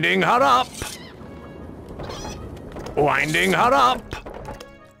 Winding her up. Winding her up.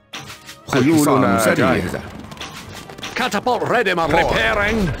 خيولنا جاهزة. Catapult ready, my lord.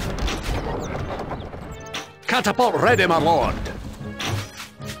 Preparing. Catapult ready, my lord.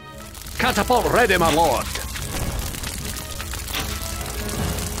 Catapult ready, my lord.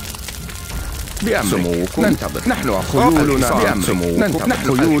 بأمرك ننتظر. نحن خيولنا بأمرك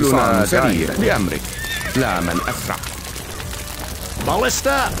نحن خيولنا سريع بأمرك. لا من أسرع.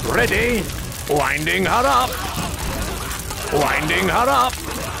 Ballista ready. Winding her up. Winding her up.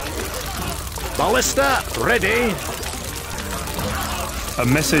 Ballista ready. A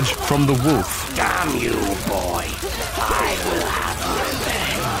message from the wolf. Damn you, boy. I will have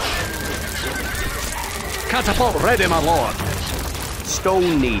revenge. Catapult ready, my lord.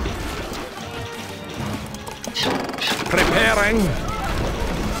 Stone needed. Preparing.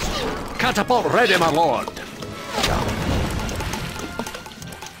 Catapult ready, my lord.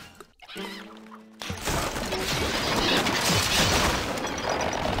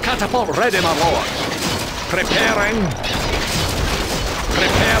 Catapult ready, my lord. Preparing.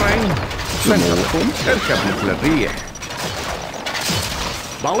 Preparing. سموكم اركب مثل الريح.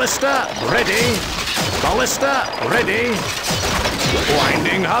 Ballista ready. Ballista ready.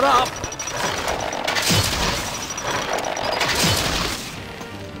 Winding her up.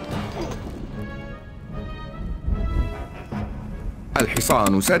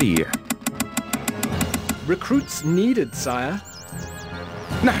 الحصان سريع. Recruits needed, sire.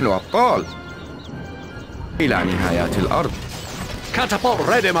 نحن أبطال. إلى نهايات الأرض. Catapult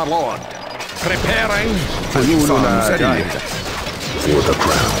ready, my lord. Preparing. خيولنا جاهزة. For the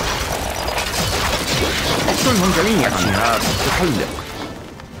crown. اقتلهم جميعا. الشهاب تحلق.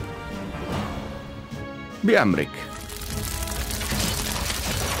 بأمرك.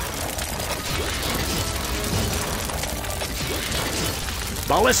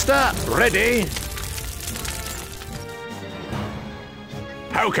 Ballista ready.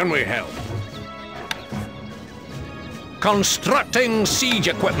 How can we help? Constructing siege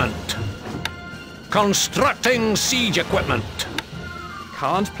equipment. Constructing siege equipment.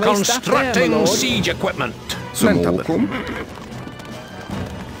 Can't place that there, my Constructing lord. siege equipment. سموكم.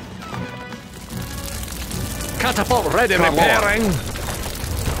 Catapult ready, my lord. Preparing.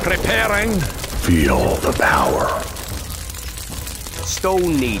 Preparing. Feel the power.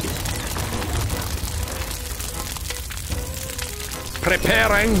 Stone needed.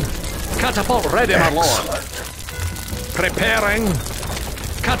 Preparing. Catapult ready, my lord. Preparing.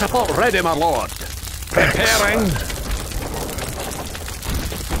 Catapult ready, my lord. Preparing.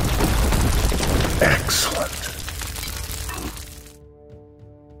 Excellent.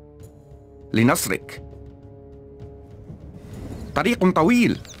 لنصرك. طريق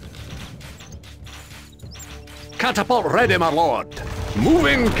طويل. Catapult ready, my lord.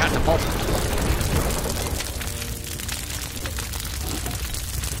 Moving catapult.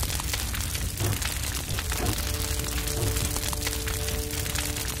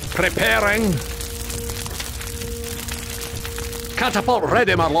 Preparing. Catapult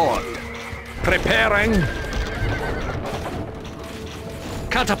ready, my lord. Preparing.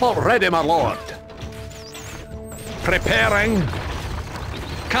 Catapult ready, my lord. Preparing.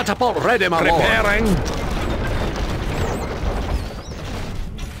 Catapult ready, my lord. Preparing.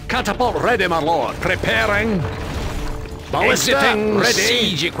 Catapult ready, my lord. Preparing. Ballista ready.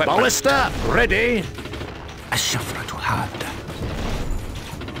 Siege equipment. Ballista ready. الشفرة حادة.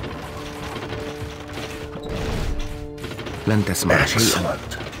 لن تسمع شيئا.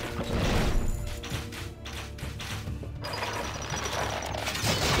 Excellent.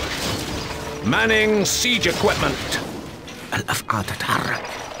 Manning siege equipment. الأفقى تتحرك.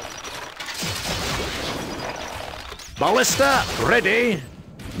 Ballista ready.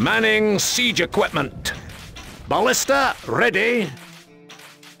 Manning siege equipment. Ballista ready.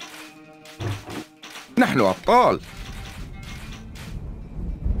 نحن أبطال.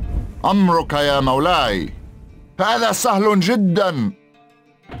 أمرك يا مولاي. هذا سهل جدا.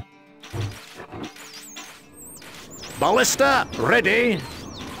 Ballista ready.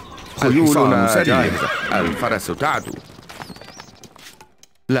 خيولنا جاهزة. الفرس تعدو.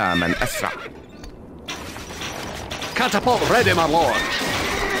 لا من أسرع. Catapult ready, my lord.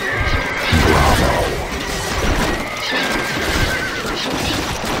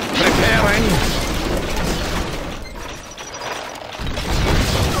 Preparing.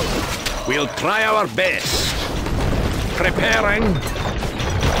 We'll try our best. Preparing.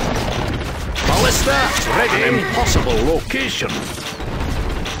 Ballista ready. An impossible location.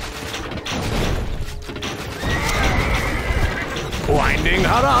 Winding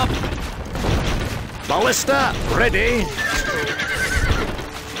her up. Ballista ready.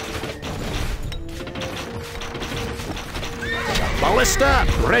 Ballista,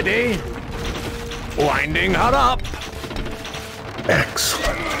 ready. Winding her up.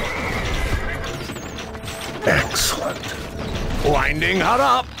 Excellent. Excellent. Winding her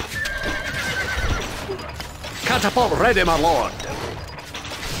up. Catapult ready, my lord.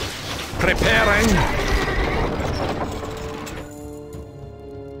 Preparing.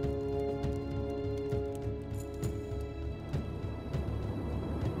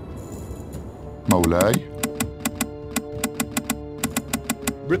 مولاي.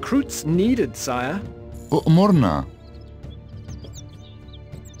 Recruits needed, sire. أؤمرنا.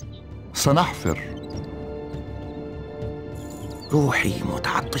 سنحفر. روحي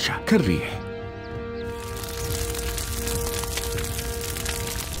متعطشة كالريح.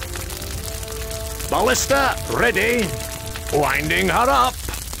 Ballista, ready. Winding her up.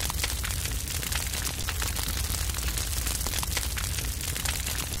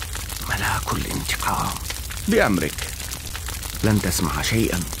 ملاك الانتقام. بأمرك. لن تسمع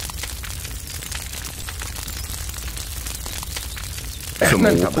شيئا.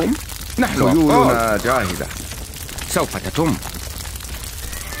 سموكم. نحن خيولنا جاهزة. سوف تتم.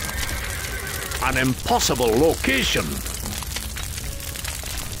 An impossible location.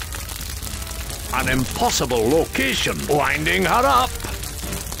 An impossible location. Winding her up.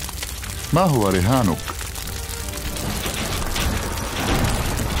 ما هو رهانك؟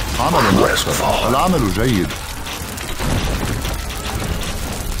 عمل أكثر. العمل جيد.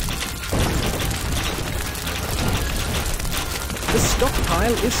 The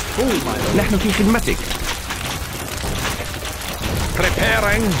stockpile is full, my lord. نحن في خدمتك.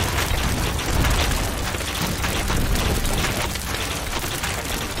 Preparing.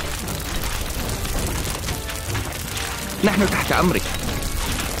 نحن تحت أمرك.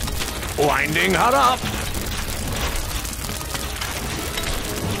 Winding her up.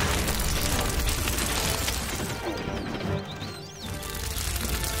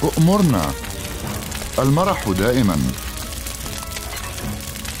 أؤمرنا. المرح دائما.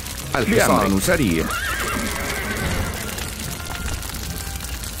 الحصان سريع.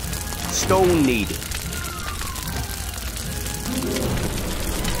 Stone needed.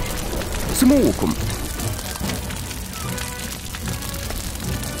 سموكم.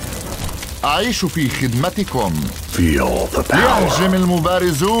 أعيش في خدمتكم. Feel the power. ليهجم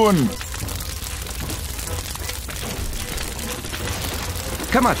المبارزون.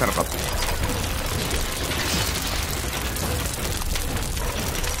 كما ترغب.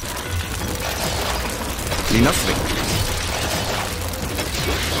 لنصرك.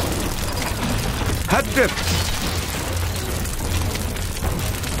 هدف.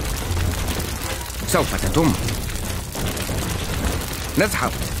 سوف تتم.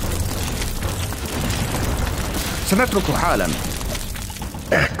 نزحف. سنترك حالا.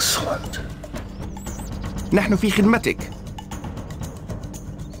 Excellent. نحن في خدمتك.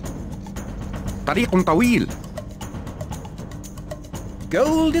 طريق طويل.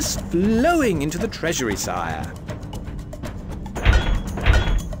 Gold is flowing into the treasury, sire.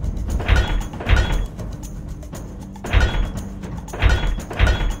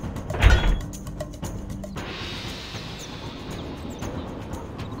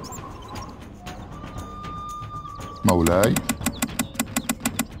 مولاي.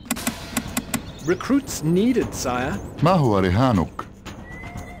 Recruits needed, sire. ما هو رهانك؟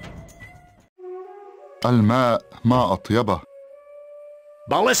 الماء ما أطيبه.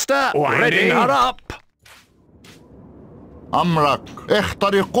 Ballista, ready. Her up. أمرك.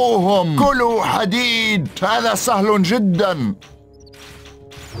 اخترقوهم. كلوا حديد. هذا سهل جدا.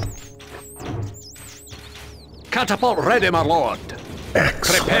 Catapult ready, my lord.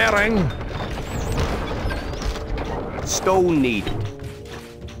 Excellent. Preparing. Stone needed.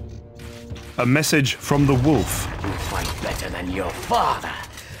 A message from the wolf. You fight better than your father.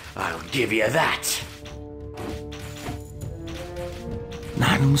 I'll give you that.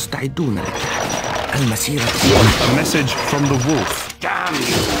 نحن مستعدون لك. المسيرة. A message from the wolf. Damn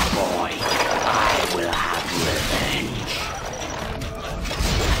you, boy. I will have revenge.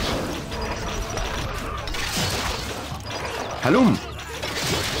 هلم.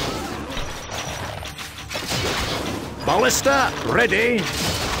 Ballista, ready.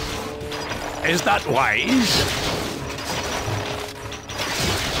 Is that wise?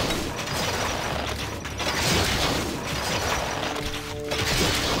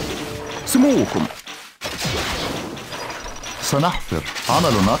 سموكم. سنحفر.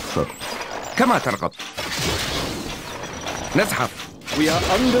 عمل أكثر. كما ترغب. نزحف. We are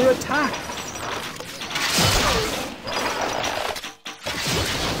under attack.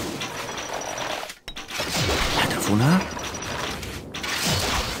 هدفنا.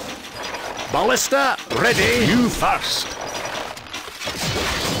 Ballista, ready. You first.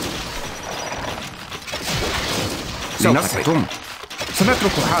 سوف تتم.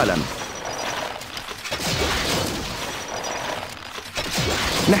 سنترك حالا.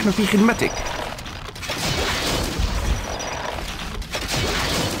 نحن في خدمتك.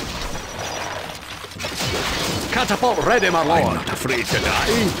 Catapult ready, my I'm lord. not afraid to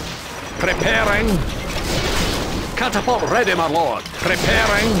die. Preparing. Catapult ready, my lord.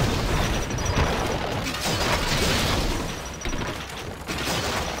 Preparing.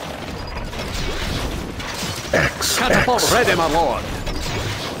 Catapult ready, my lord.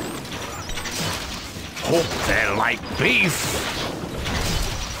 Hope they like beef.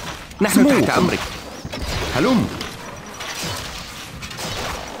 نحن تحت أمرك. هلم.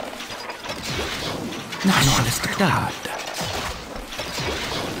 نحن على استعداد.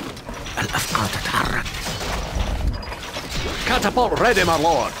 الأفقار تتحرك. Catapult ready, my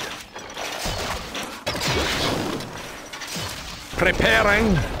lord.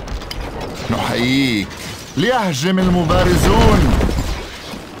 Preparing. نحييك. ليهجم المبارزون.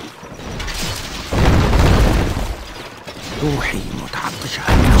 روحي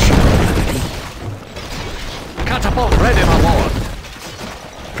متعطشة من الشعور الأبدي. Catapult ready, my lord.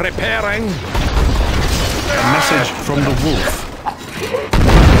 Preparing. A message from the wolf.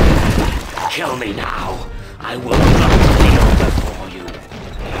 Kill me now. I will not kneel before you.